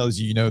really tells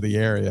you know the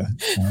area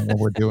when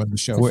we're doing the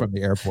show from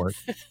the airport.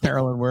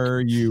 Carolyn, where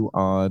are you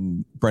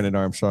on Brendan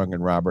Armstrong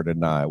and Robert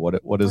and I?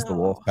 What is the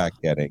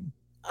Wolfpack getting?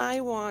 I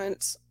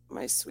want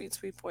my sweet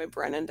boy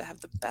Brennan to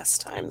have the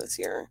best time this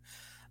year.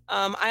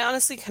 I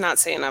honestly cannot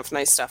say enough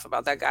nice stuff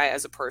about that guy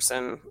as a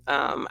person.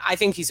 I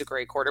think he's a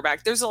great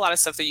quarterback. There's a lot of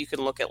stuff that you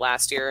can look at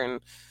last year,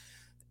 and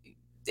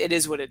it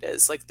is what it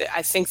is. Like,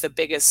 I think the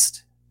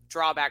biggest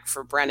drawback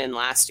for Brennan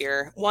last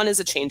year, one is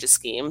a change of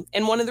scheme,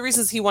 and one of the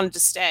reasons he wanted to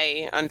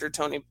stay under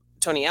Tony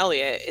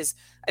Elliott is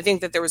I think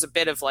that there was a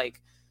bit of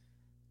like,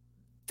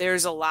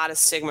 there's a lot of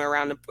stigma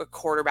around a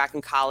quarterback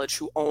in college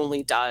who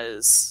only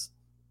does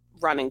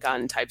run and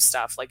gun type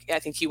stuff. Like, I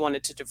think he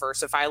wanted to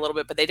diversify a little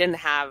bit, but they didn't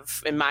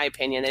have, in my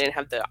opinion, they didn't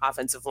have the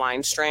offensive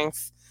line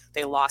strength.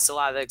 They lost a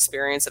lot of the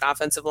experience at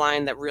offensive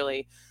line that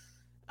really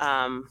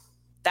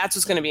that's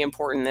what's going to be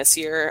important this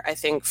year, I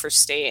think, for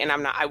State. And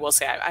I will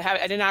say,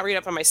 I did not read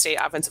up on my State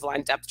offensive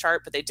line depth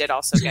chart, but they did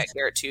also get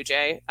Garrett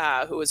Tujay,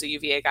 who was a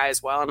UVA guy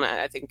as well. And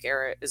I think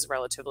Garrett is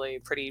relatively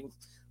pretty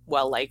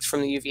well liked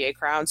from the UVA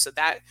crowd. So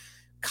that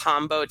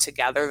combo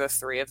together, the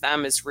three of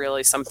them, is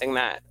really something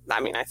that,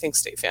 I think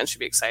State fans should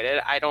be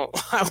excited.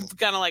 I'm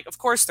kind of like, of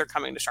course they're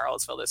coming to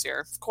Charlottesville this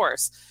year. Of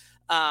course.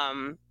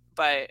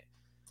 But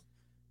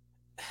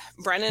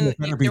Brennan, it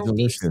better be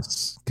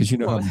delicious, because you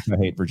know how much I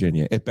hate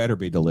Virginia. It better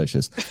be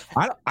delicious.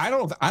 I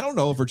don't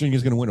know if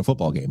Virginia's going to win a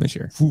football game this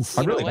year.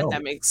 I really don't.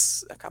 That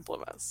makes a couple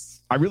of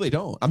us. I really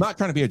don't. I'm not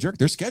trying to be a jerk.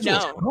 Their schedule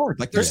is hard.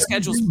 Like their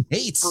schedule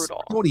hates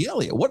brutal. Cody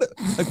Elliott. What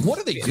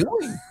are they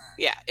doing?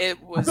 Yeah,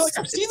 it was. I feel like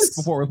I've seen this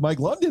before with Mike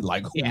London.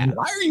 Like,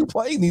 why are you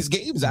playing these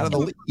games out of the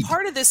league?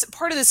 Part of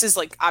this is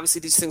like,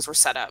 obviously these things were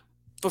set up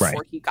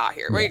before he got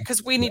here, right?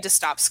 Because we need to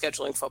stop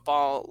scheduling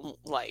football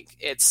like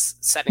it's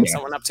setting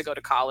someone up to go to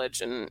college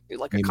and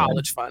like a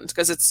college fund,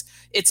 because it's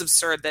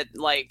absurd that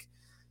like,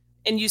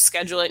 and you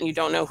schedule it and you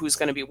don't know who's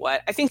going to be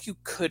what. I think you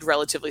could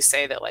relatively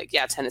say that like,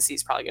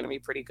 Tennessee's probably going to be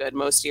pretty good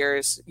most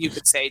years. You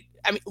could say,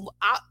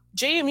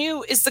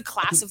 JMU is the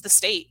class of the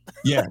state.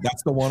 Yeah,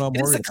 that's the one I'm worried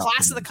about. It's the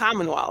class of the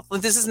Commonwealth.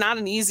 Like, this is not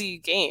an easy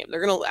game.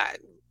 They're going to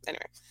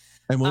anyway.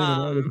 And William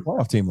and Mary was a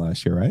playoff team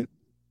last year, right?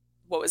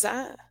 What was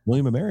that?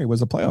 William and Mary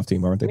was a playoff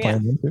team, aren't they?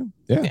 Playing them too?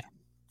 Yeah.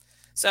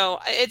 So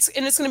it's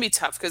going to be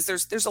tough because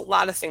there's a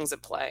lot of things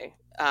at play.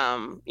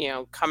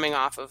 Coming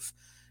off of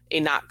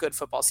a not good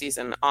football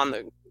season on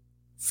the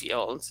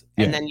field,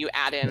 and then you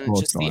add in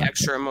just the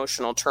extra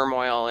emotional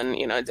turmoil, and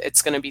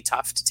it's going to be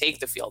tough to take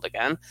the field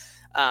again.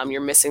 You're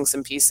missing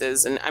some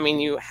pieces, and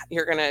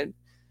you're going to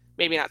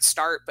maybe not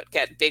start, but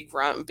get big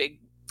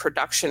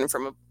production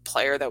from a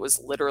player that was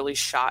literally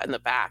shot in the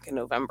back in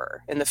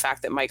November. And the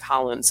fact that Mike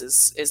Hollins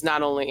is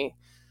not only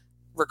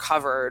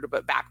recovered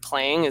but back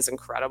playing is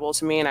incredible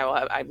to me, and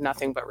I have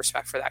nothing but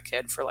respect for that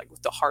kid for like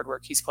the hard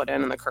work he's put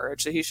in and the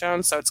courage that he's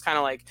shown. So it's kind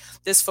of like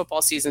this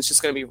football season is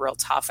just going to be real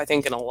tough, I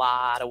think, in a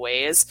lot of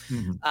ways.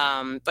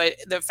 But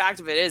the fact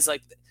of it is,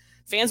 like,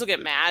 fans will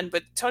get mad,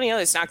 but Tony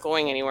Elliott's not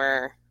going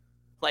anywhere.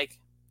 Like,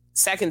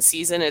 second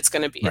season, it's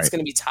going to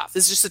be tough.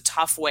 This is just a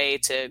tough way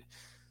to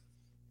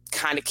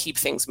kind of keep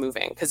things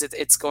moving, because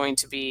it's going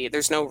to be,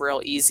 there's no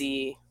real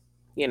easy,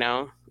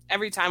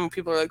 every time when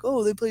people are like,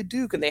 oh, they played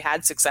Duke and they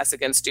had success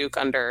against Duke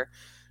under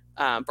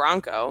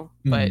Bronco,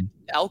 but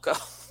Elko,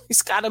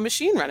 he's got a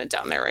machine running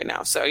down there right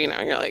now. So,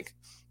 you're like,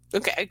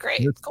 okay,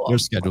 great, cool. Their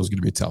schedule is going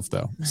to be tough,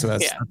 though. So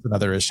that's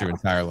another issue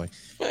entirely.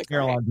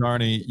 Caroline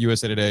Garney,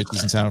 USA Today,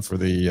 she's in town for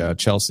the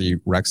Chelsea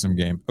Wrexham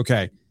game.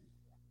 Okay.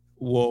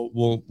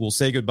 We'll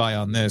say goodbye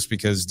on this,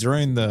 because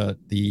during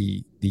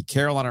the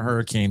Carolina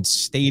Hurricanes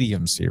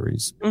Stadium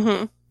series,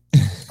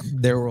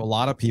 there were a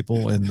lot of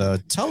people in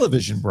the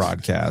television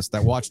broadcast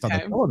that watched on the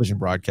television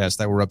broadcast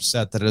that were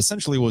upset that it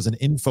essentially was an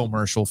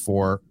infomercial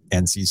for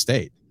NC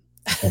State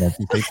and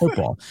NC State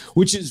football,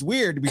 which is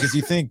weird, because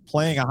you think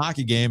playing a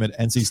hockey game at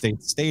NC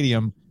State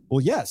Stadium,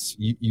 well, yes,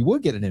 you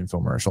would get an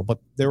infomercial, but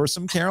there were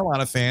some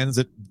Carolina fans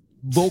that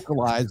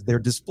vocalized their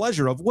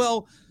displeasure of,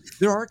 well,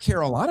 there are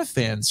Carolina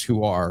fans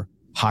who are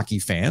hockey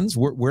fans.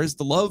 Where's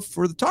the love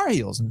for the Tar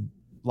Heels? And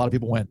a lot of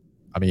people went,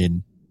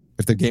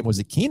 if the game was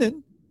at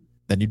Keenan,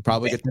 then you'd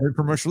probably get the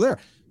commercial there.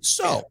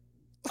 So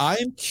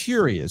I'm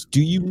curious,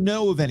 do you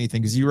know of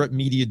anything, because you were at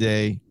Media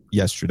Day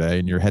yesterday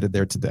and you're headed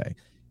there today,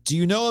 do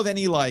you know of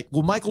any, like,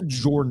 will Michael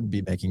Jordan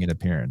be making an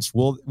appearance?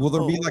 Will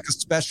there be like a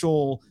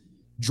special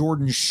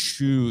Jordan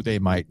shoe they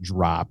might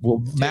drop? Will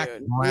Mac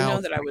Brown? You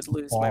know that I would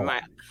lose my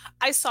mind.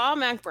 I saw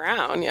Mac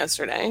Brown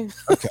yesterday.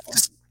 Okay.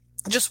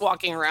 just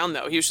walking around,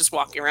 though. He was just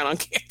walking around on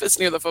campus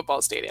near the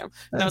football stadium.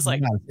 And I was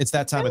like, it's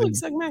that time of the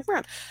looks like Mac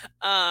Brown.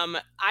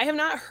 I have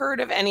not heard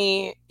of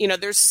any,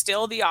 there's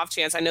still the off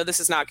chance. I know this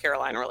is not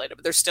Carolina related,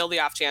 but there's still the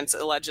off chance,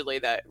 allegedly,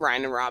 that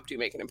Ryan and Rob do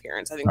make an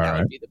appearance. I think that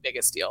would be the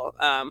biggest deal.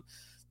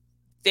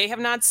 They have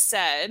not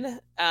said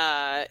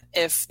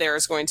if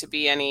there's going to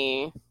be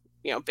any,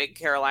 big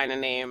Carolina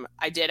name.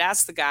 I did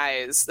ask the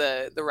guys,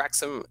 the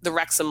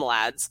Wrexham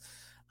lads.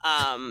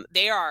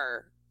 They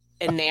are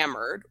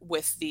enamored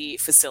with the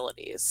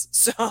facilities.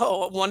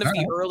 So one of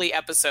the early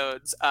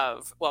episodes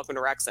of Welcome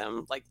to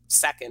Wrexham, like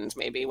second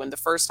maybe, when the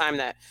first time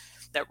that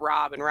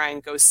Rob and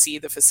Ryan go see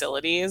the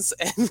facilities,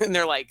 and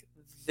they're like,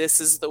 this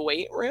is the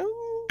weight room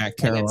at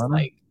Carolina. And it's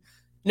like,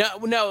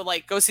 no,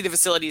 like go see the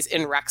facilities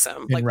in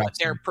Wrexham, what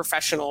their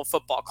professional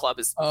football club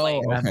is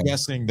playing. And I'm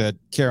guessing that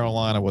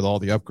Carolina, with all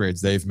the uppraise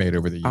they've made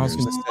over the years,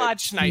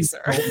 much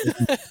nicer.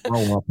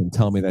 Grow up and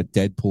tell me that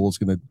Deadpool's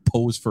going to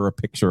pose for a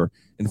picture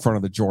in front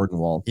of the Jordan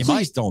wall.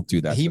 Please don't do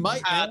that. He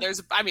might. I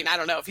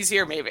don't know if he's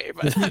here, maybe,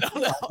 but I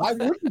don't know. Why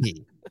wouldn't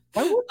he?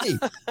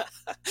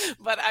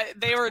 But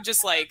they were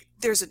just like,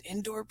 there's an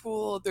indoor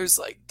pool, there's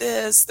like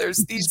this, there's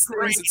these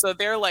things. And so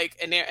they're like,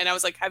 and I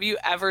was like, have you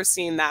ever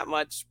seen that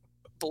much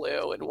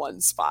blue in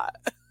one spot?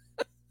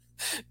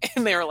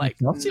 And they were like,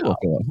 Chelsea will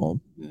go at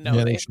home. No,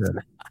 yeah, they should.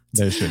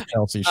 They should.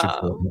 Chelsea should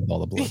with all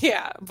the blue.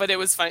 Yeah, but it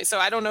was funny. So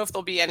I don't know if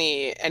there'll be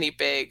any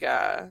big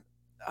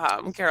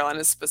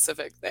Carolina's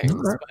specific things.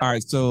 All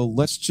right, so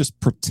let's just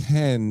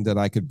pretend that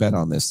I could bet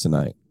on this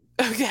tonight.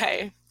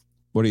 Okay.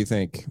 What do you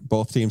think?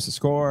 Both teams to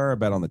score,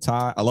 bet on the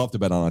tie? I love to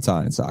bet on a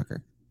tie in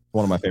soccer.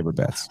 One of my favorite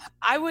bets.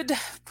 I would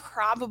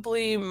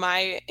probably,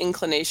 my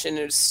inclination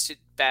is to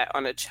bet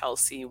on a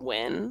Chelsea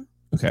win.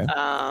 Okay.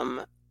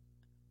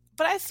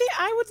 But I think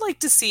I would like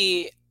to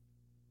see,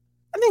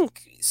 I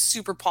think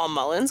Super Paul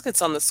Mullins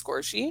gets on the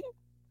score sheet.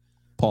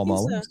 Paul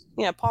Mullins?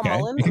 Paul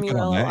Mullins.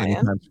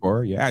 Anytime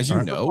score. Yeah, as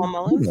you know. Paul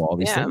Mullins. All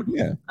these things.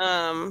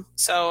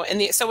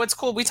 So what's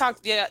cool, we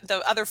talked,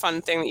 the other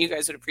fun thing that you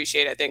guys would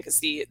appreciate, I think, is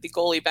the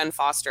goalie, Ben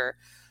Foster.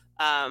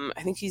 I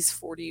think he's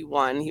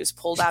 41. He was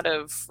pulled out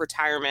of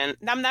retirement.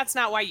 That's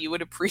not why you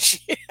would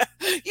appreciate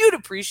you'd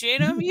appreciate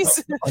him.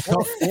 He's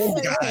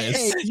old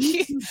guys.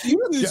 Hey,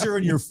 you are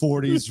in your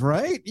 40s,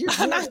 right?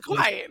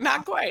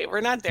 Not quite.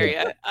 We're not there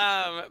yet.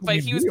 But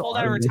he was pulled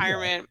out of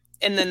retirement.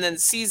 And then the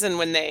season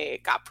when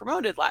they got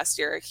promoted last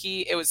year,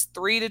 it was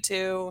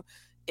 3-2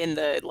 in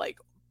the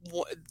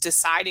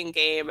deciding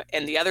game,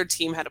 and the other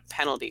team had a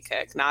penalty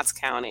kick, Notts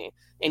County,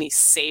 and he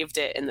saved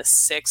it in the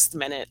 6th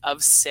minute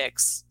of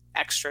 6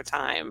 extra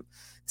time,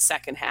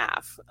 second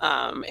half.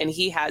 And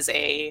he has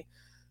he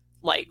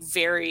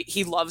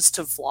loves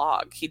to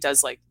vlog. He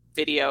does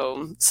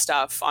video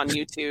stuff on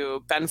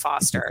YouTube. Ben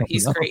Foster,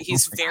 he's great.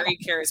 He's very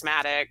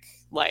charismatic,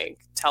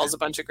 tells a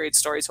bunch of great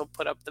stories. He'll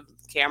put up the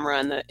camera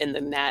in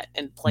the net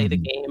and play the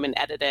game and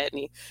edit it, and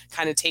he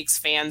kind of takes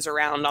fans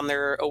around on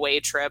their away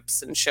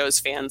trips and shows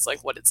fans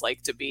what it's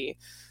like to be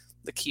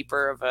the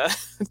keeper of a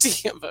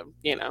team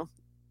of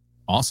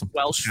awesome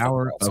Welsh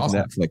power of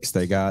Netflix.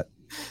 They got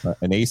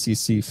an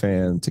ACC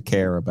fan to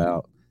care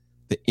about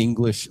the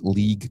English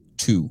League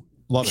Two.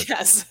 Love it.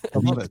 Yes.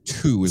 League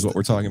Two is what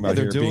we're talking about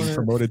here, being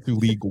promoted to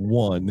League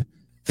One.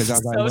 Because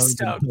as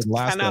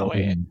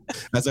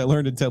I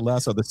learned in Ted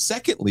Lasso, the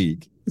second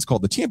league is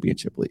called the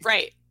Championship League.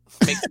 Right.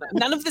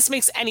 None of this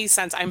makes any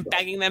sense. I'm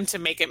begging them to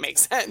make it make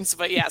sense,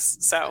 but yes.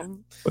 So,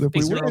 but if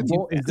is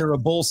there a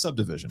bowl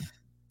subdivision?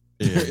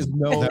 There is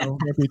no.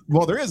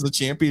 Well, there is the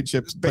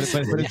championship, but is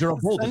there a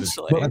bowl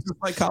division? Well, that's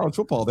just like college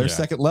football. Their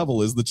second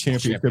level is the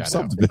championship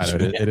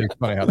subdivision. It is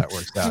funny how that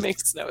works out. It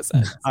makes no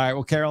sense. All right,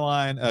 well,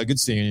 Caroline, good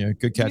seeing you.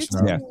 Good catching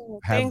up. Yeah.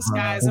 Thanks,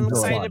 guys. I'm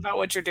excited about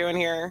what you're doing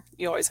here.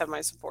 You always have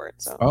my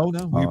support. So. Oh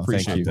no, we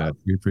appreciate that.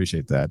 We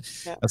appreciate that.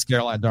 Yeah. That's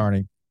Caroline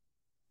Darney,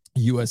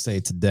 USA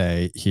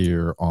Today,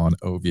 here on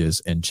Ovius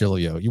and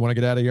Chilio. You want to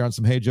get out of here on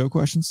some Hey Joe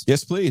questions?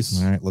 Yes,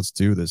 please. All right, let's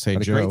do this. Hey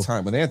Joe. Had a great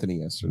time with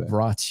Anthony yesterday.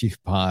 Brought to you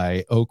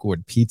by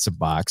Oakwood Pizza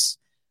Box.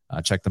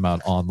 Check them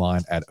out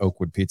online at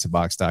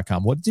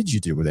oakwoodpizzabox.com. What did you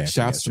do with Anthony?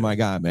 Shouts to my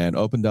guy, man.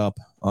 Opened up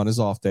on his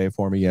off day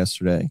for me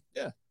yesterday.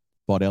 Yeah.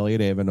 Bought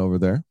Elliot Avon over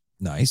there.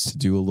 Nice. To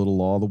do a little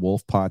Law of the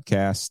Wolf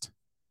podcast.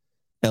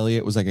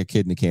 Elliot was like a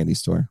kid in a candy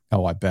store.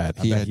 Oh, I bet.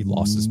 He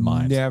lost his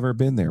mind. Never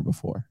been there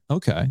before.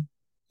 Okay.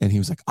 And he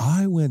was like,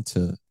 I went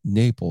to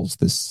Naples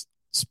this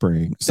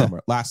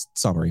summer. Last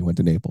summer, he went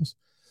to Naples.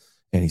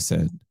 And he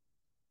said,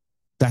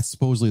 that's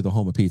supposedly the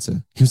home of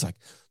pizza. He was like,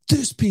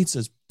 this pizza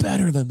is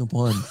better than the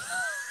one.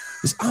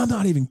 I'm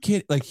not even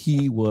kidding.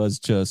 He was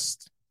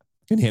just,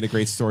 and he had a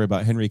great story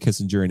about Henry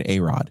Kissinger and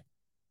A-Rod.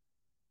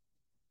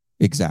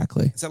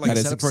 Exactly. Is that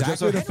is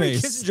exactly the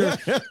face.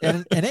 Kissinger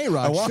and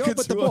A-Rod show up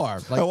at the bar.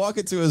 I walk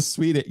into a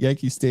suite at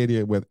Yankee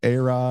Stadium with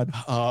A-Rod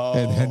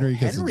and Henry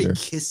Kissinger. Henry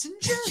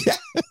Kissinger?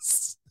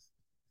 Yes.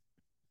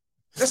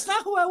 That's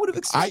not who I would have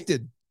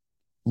expected.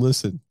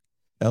 Listen,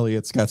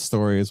 Elliot's got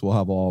stories. We'll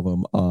have all of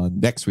them on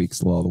next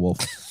week's Law of the Wolf.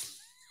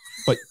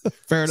 But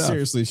fair enough.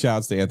 Seriously,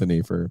 shouts to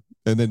Anthony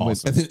and then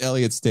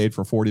Elliot stayed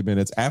for 40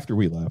 minutes after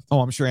we left.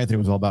 Oh, I'm sure Anthony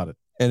was all about it.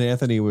 And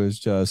Anthony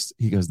was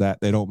he goes, that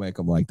they don't make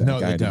them like that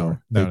guy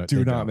anymore. They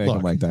do not make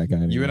them like that guy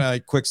anymore. You and I,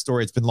 quick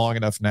story. It's been long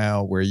enough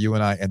now where you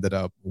and I ended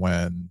up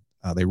when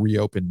they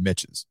reopened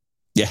Mitch's.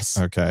 Yes.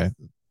 Okay.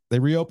 They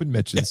reopened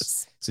Mitch's.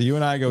 Yes. So you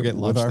and I go get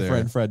lunch with our there.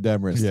 Friend Fred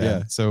Demarest.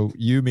 Yeah. So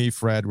you, me,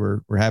 Fred,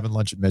 we're having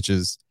lunch at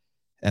Mitch's.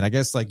 And I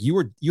guess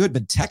you had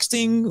been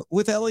texting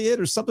with Elliot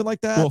or something like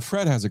that. Well,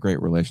 Fred has a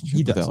great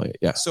relationship with Elliot.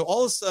 Yeah. So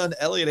all of a sudden,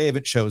 Elliot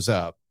Avett shows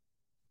up,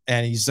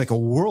 and he's like a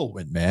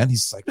whirlwind, man.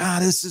 He's like,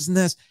 this isn't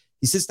this.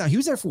 He sits down. He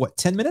was there for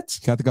 10 minutes?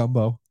 Got the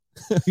gumbo.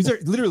 He's there.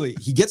 Literally,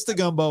 he gets the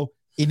gumbo,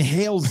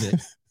 inhales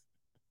it,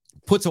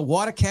 puts a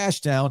wad of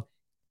cash down,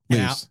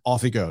 and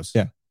off he goes.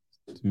 Yeah.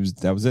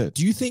 That was it.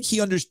 Do you think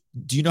he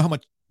do you know how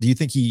much? Do you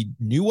think he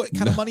knew what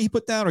kind of money he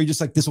put down, or he just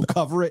like, this will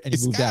cover it, and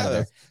he moved out of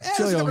there?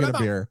 Chili will get a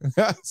beer.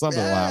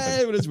 Something will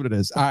happen. It is what it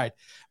is. All right.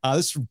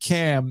 This is from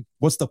Cam.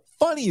 What's the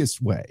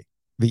funniest way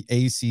the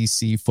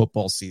ACC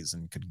football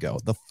season could go?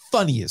 The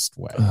funniest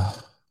way.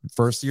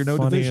 First year, no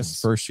divisions.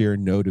 First year,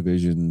 no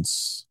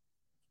divisions.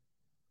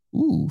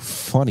 Ooh,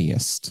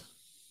 funniest.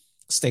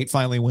 State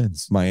finally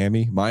wins.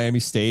 Miami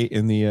State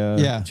in the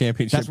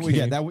championship. That's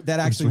what, that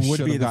actually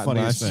would be the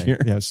funniest thing.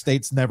 Yeah,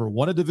 State's never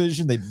won a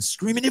division. They've been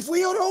screaming, if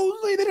we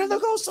only they didn't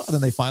go so. And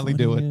then they finally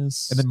do it, and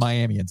then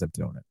Miami ends up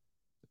doing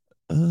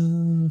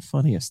it.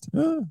 Funniest.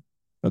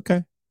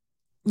 Okay.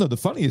 No, the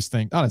funniest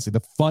thing, honestly,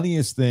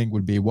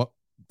 would be what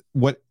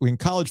what in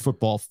college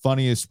football,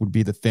 funniest would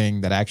be the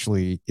thing that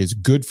actually is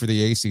good for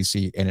the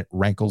ACC and it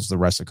rankles the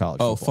rest of college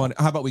football. Fun.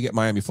 How about we get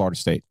Miami, Florida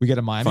State? We get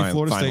a Miami,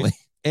 Florida State,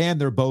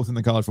 and they're both in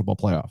the college football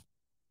playoff.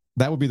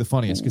 That would be the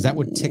funniest because that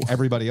would tick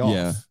everybody off.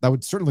 Yeah. That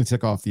would certainly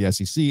tick off the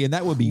SEC, and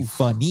that would be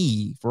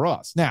funny for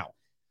us. Now,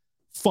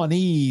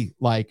 funny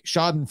like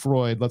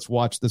Schadenfreude, let's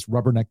watch this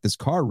rubberneck this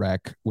car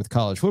wreck with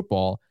college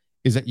football,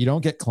 is that you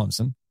don't get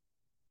Clemson.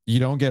 You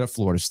don't get a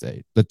Florida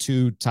State, the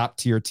two top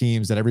tier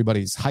teams that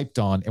everybody's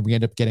hyped on, and we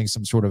end up getting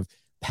some sort of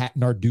Pat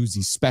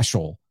Narduzzi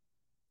special.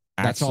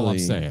 That's all I'm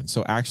saying.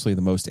 So actually,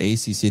 the most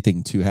ACC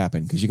thing to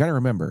happen, because you got to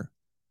remember,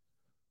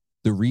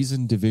 the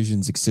reason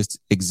divisions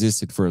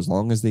existed for as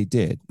long as they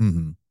did.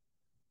 Mm-hmm.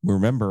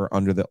 Remember,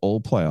 under the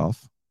old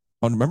playoff,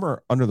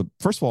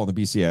 first of all, in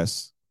the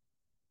BCS,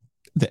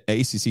 the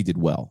ACC did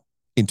well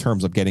in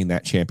terms of getting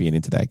that champion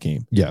into that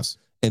game. Yes.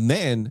 And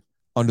then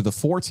under the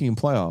 4-team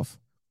playoff,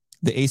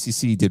 the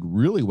ACC did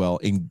really well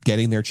in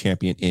getting their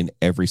champion in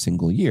every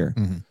single year.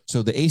 Mm-hmm.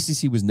 So the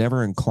ACC was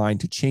never inclined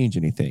to change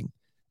anything.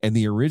 And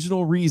the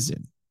original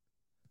reason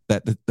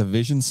that the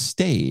division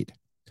stayed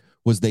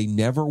was they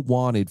never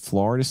wanted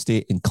Florida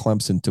State and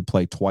Clemson to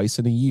play twice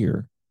in a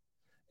year.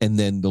 And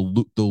then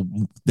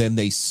then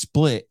they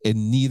split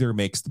and neither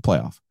makes the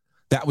playoff.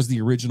 That was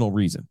the original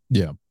reason.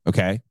 Yeah.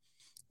 Okay.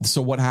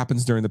 So what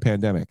happens during the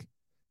pandemic?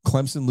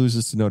 Clemson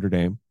loses to Notre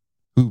Dame,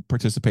 who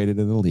participated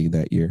in the league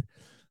that year.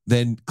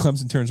 Then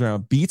Clemson turns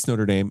around, beats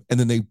Notre Dame, and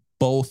then they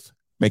both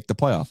make the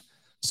playoff.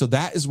 So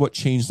that is what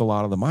changed a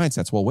lot of the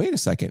mindsets. Well, wait a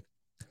second.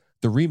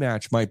 The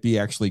rematch might be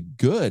actually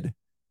good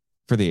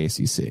for the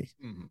ACC.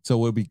 Mm-hmm.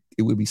 So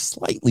it would be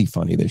slightly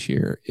funny this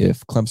year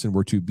if Clemson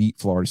were to beat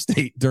Florida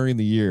State during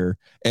the year,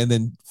 and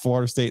then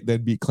Florida State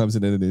then beat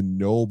Clemson, and then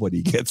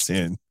nobody gets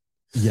in.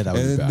 Yeah, that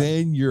would be bad. And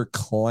then you're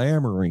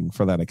clamoring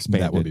for that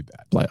expanded that would be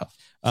bad.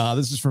 playoff.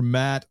 This is from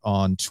Matt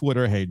on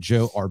Twitter. Hey,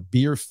 Joe, are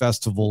beer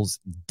festivals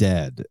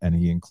dead? And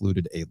he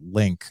included a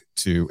link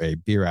to a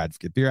Beer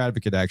Advocate. Beer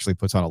Advocate actually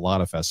puts on a lot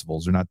of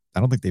festivals. I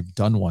don't think they've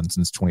done one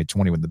since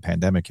 2020 when the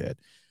pandemic hit.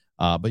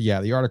 But yeah,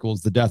 the article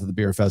is the death of the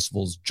beer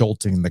festivals,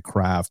 jolting the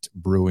craft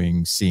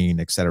brewing scene,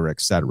 et cetera,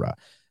 et cetera.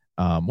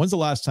 When's the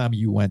last time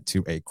you went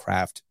to a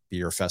craft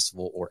beer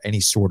festival or any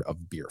sort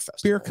of beer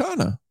festival?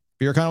 Beercana.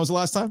 Beercana was the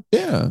last time?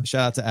 Yeah.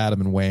 Shout out to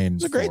Adam and Wayne.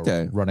 It's a great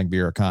day running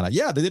Beercana.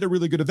 Yeah, they did a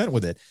really good event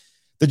with it.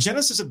 The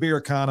genesis of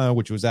Beercana,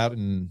 which was out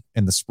in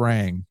the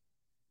spring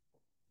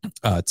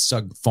at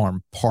Sug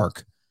Farm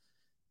Park,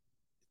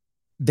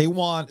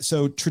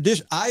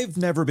 I've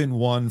never been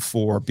one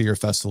for beer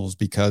festivals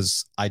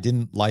because I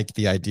didn't like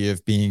the idea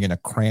of being in a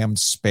crammed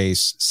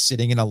space,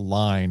 sitting in a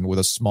line with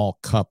a small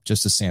cup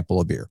just to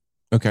sample a beer.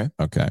 Okay.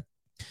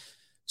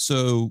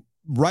 So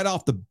right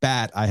off the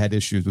bat, I had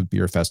issues with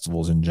beer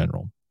festivals in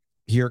general.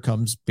 Here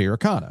comes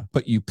Beercana.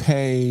 But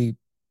usually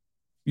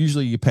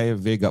you pay a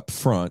VIG up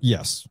front.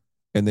 Yes.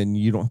 And then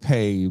you don't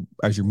pay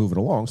as you're moving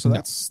along. So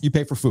you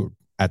pay for food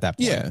at that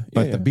point. Yeah.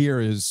 But the beer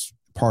is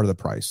part of the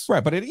price.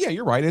 Right. But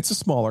you're right. It's a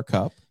smaller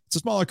cup.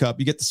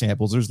 You get the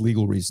samples. There's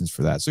legal reasons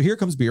for that. So here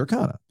comes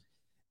Beercana.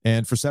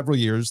 And for several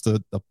years,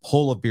 the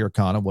pull of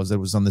Beercana was that it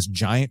was on this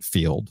giant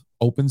field,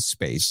 open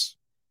space,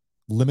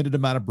 limited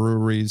amount of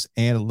breweries,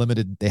 and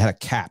they had a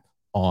cap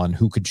on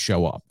who could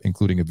show up,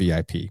 including a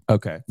VIP.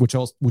 Okay.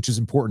 Which is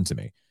important to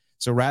me.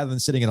 So rather than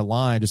sitting in a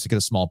line just to get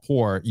a small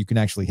pour, you can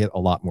actually hit a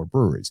lot more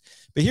breweries.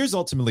 But here's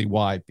ultimately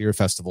why beer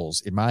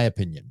festivals, in my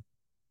opinion,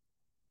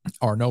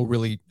 are no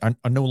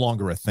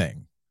longer a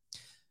thing.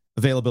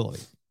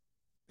 Availability.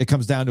 It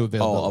comes down to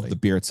availability of the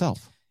beer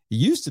itself. It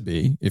used to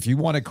be, if you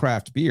wanted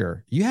craft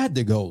beer, you had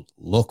to go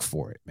look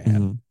for it, man.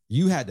 Mm-hmm.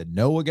 You had to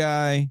know a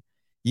guy.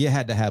 You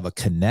had to have a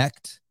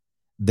connect.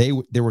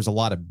 There was a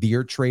lot of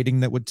beer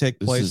trading that would take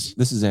place.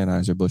 This is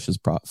Anheuser-Busch's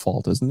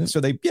fault, isn't it? So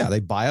they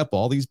buy up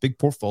all these big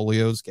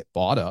portfolios, get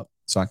bought up.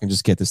 So I can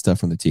just get this stuff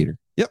from the teeter.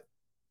 Yep.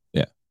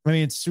 Yeah. I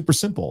mean, it's super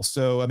simple.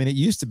 So, I mean, it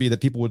used to be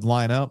that people would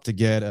line up to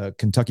get a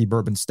Kentucky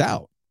bourbon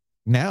stout.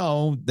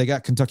 Now they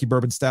got Kentucky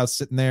bourbon stouts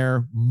sitting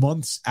there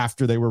months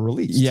after they were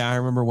released. Yeah, I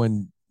remember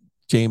when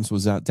James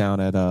was out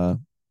down at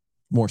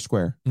Moore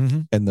Square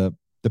mm-hmm. and the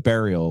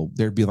burial,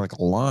 there'd be like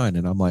a line,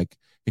 and I'm like,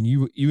 and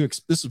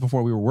this is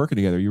before we were working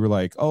together. You were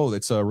like, oh,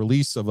 it's a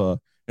release of and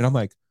I'm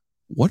like,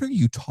 what are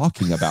you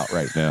talking about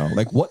right now?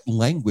 Like, what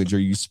language are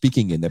you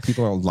speaking in that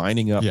people are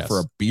lining up for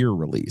a beer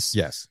release?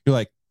 Yes. You're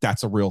like,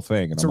 that's a real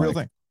thing. And it's a real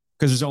thing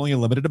because there's only a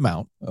limited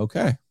amount.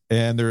 Okay.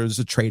 And there's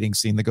a trading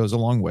scene that goes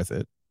along with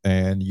it.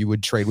 And you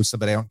would trade with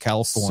somebody out in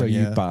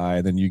California. So you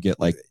buy, then you get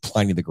like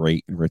Pliny the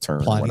Great in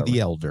return. Pliny the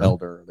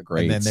Elder, the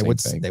Great. And then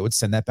they would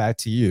send that back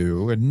to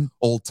you. And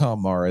old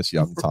Tom Morris,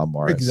 young Tom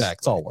Morris.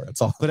 Exactly.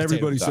 It's all. But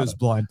everybody says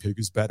Blind Pig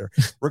is better.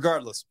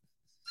 Regardless,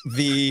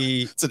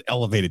 it's an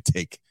elevated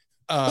take.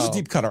 It's a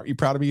deep cut. Are you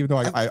proud of me? Even though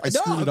I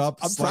screwed it up.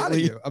 I'm proud of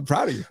you. I'm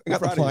proud of you. I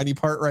got the Pliny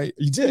part right.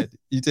 You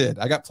did.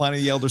 I got Pliny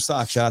the Elder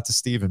sock. Shout out to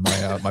Steven,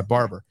 my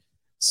barber.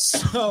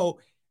 So,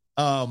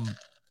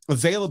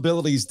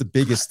 availability is the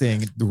biggest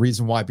thing. The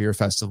reason why beer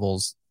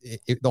festivals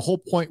the whole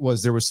point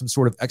was there was some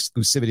sort of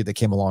exclusivity that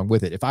came along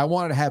with it. If I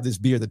wanted to have this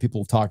beer that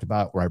people have talked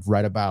about, or I've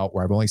read about,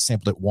 or I've only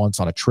sampled it once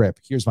on a trip,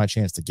 here's my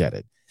chance to get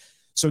it.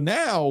 So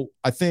now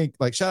I think,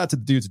 like, shout out to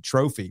the dudes at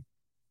Trophy.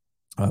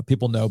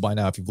 People know by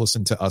now, if you've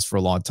listened to us for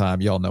a long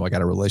time, y'all know I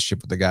got a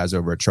relationship with the guys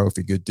over at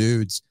Trophy, good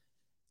dudes,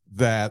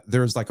 that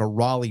there's like a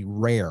Raleigh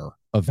Rare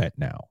event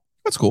now.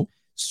 That's cool.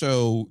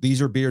 So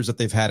these are beers that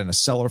they've had in a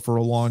cellar for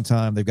a long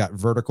time. They've got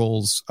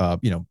verticals,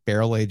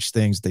 barrel aged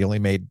things. They only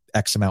made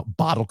X amount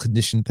bottle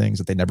conditioned things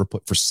that they never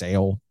put for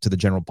sale to the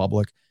general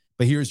public.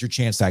 But here's your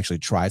chance to actually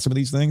try some of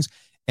these things.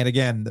 And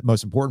again, the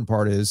most important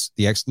part is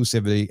the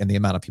exclusivity and the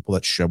amount of people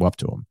that show up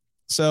to them.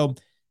 So,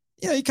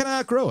 you kind of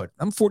outgrow it.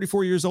 I'm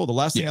 44 years old. The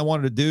last thing I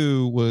wanted to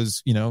do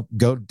was,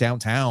 go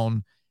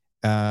downtown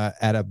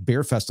at a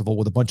beer festival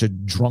with a bunch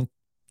of drunk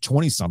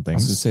 20-somethings. I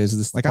was going to say, is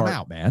this like part, I'm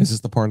out, man? Is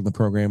this the part of the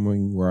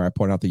programming where I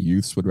point out the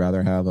youths would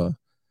rather have a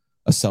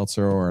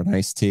seltzer or an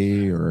iced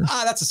tea? Or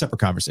that's a separate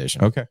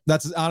conversation. Okay,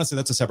 that's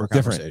a separate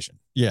conversation.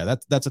 Yeah,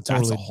 that's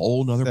a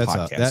whole nother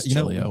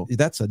podcast.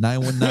 That's a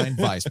 919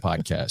 Vice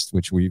podcast,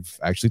 which we've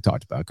actually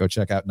talked about. Go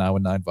check out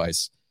 919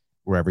 Vice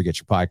wherever you get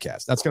your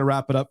podcast. That's going to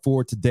wrap it up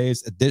for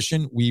today's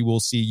edition. We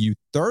will see you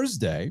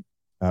Thursday,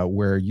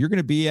 where you're going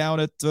to be out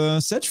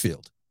at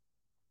Sedgefield.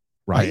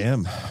 Right? I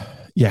am.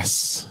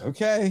 Yes.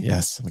 Okay.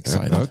 Yes, I'm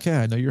excited. Okay,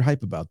 I know you're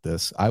hype about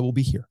this. I will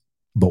be here,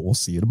 but we'll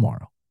see you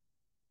tomorrow.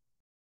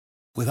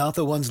 Without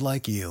the ones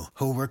like you,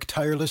 who work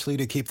tirelessly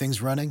to keep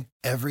things running,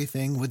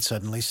 everything would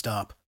suddenly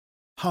stop.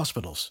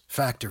 Hospitals,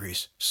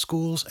 factories,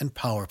 schools, and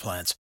power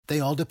plants,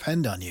 they all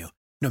depend on you.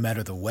 No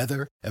matter the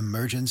weather,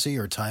 emergency,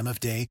 or time of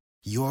day,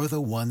 you're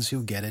the ones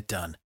who get it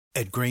done.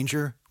 At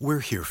Grainger, we're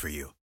here for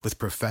you with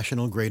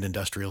professional-grade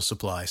industrial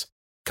supplies.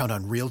 Count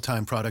on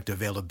real-time product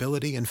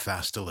availability and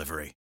fast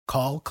delivery.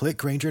 Call,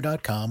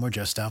 clickgrainger.com, or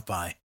just stop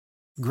by.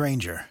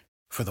 Grainger,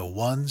 for the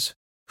ones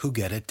who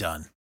get it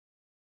done.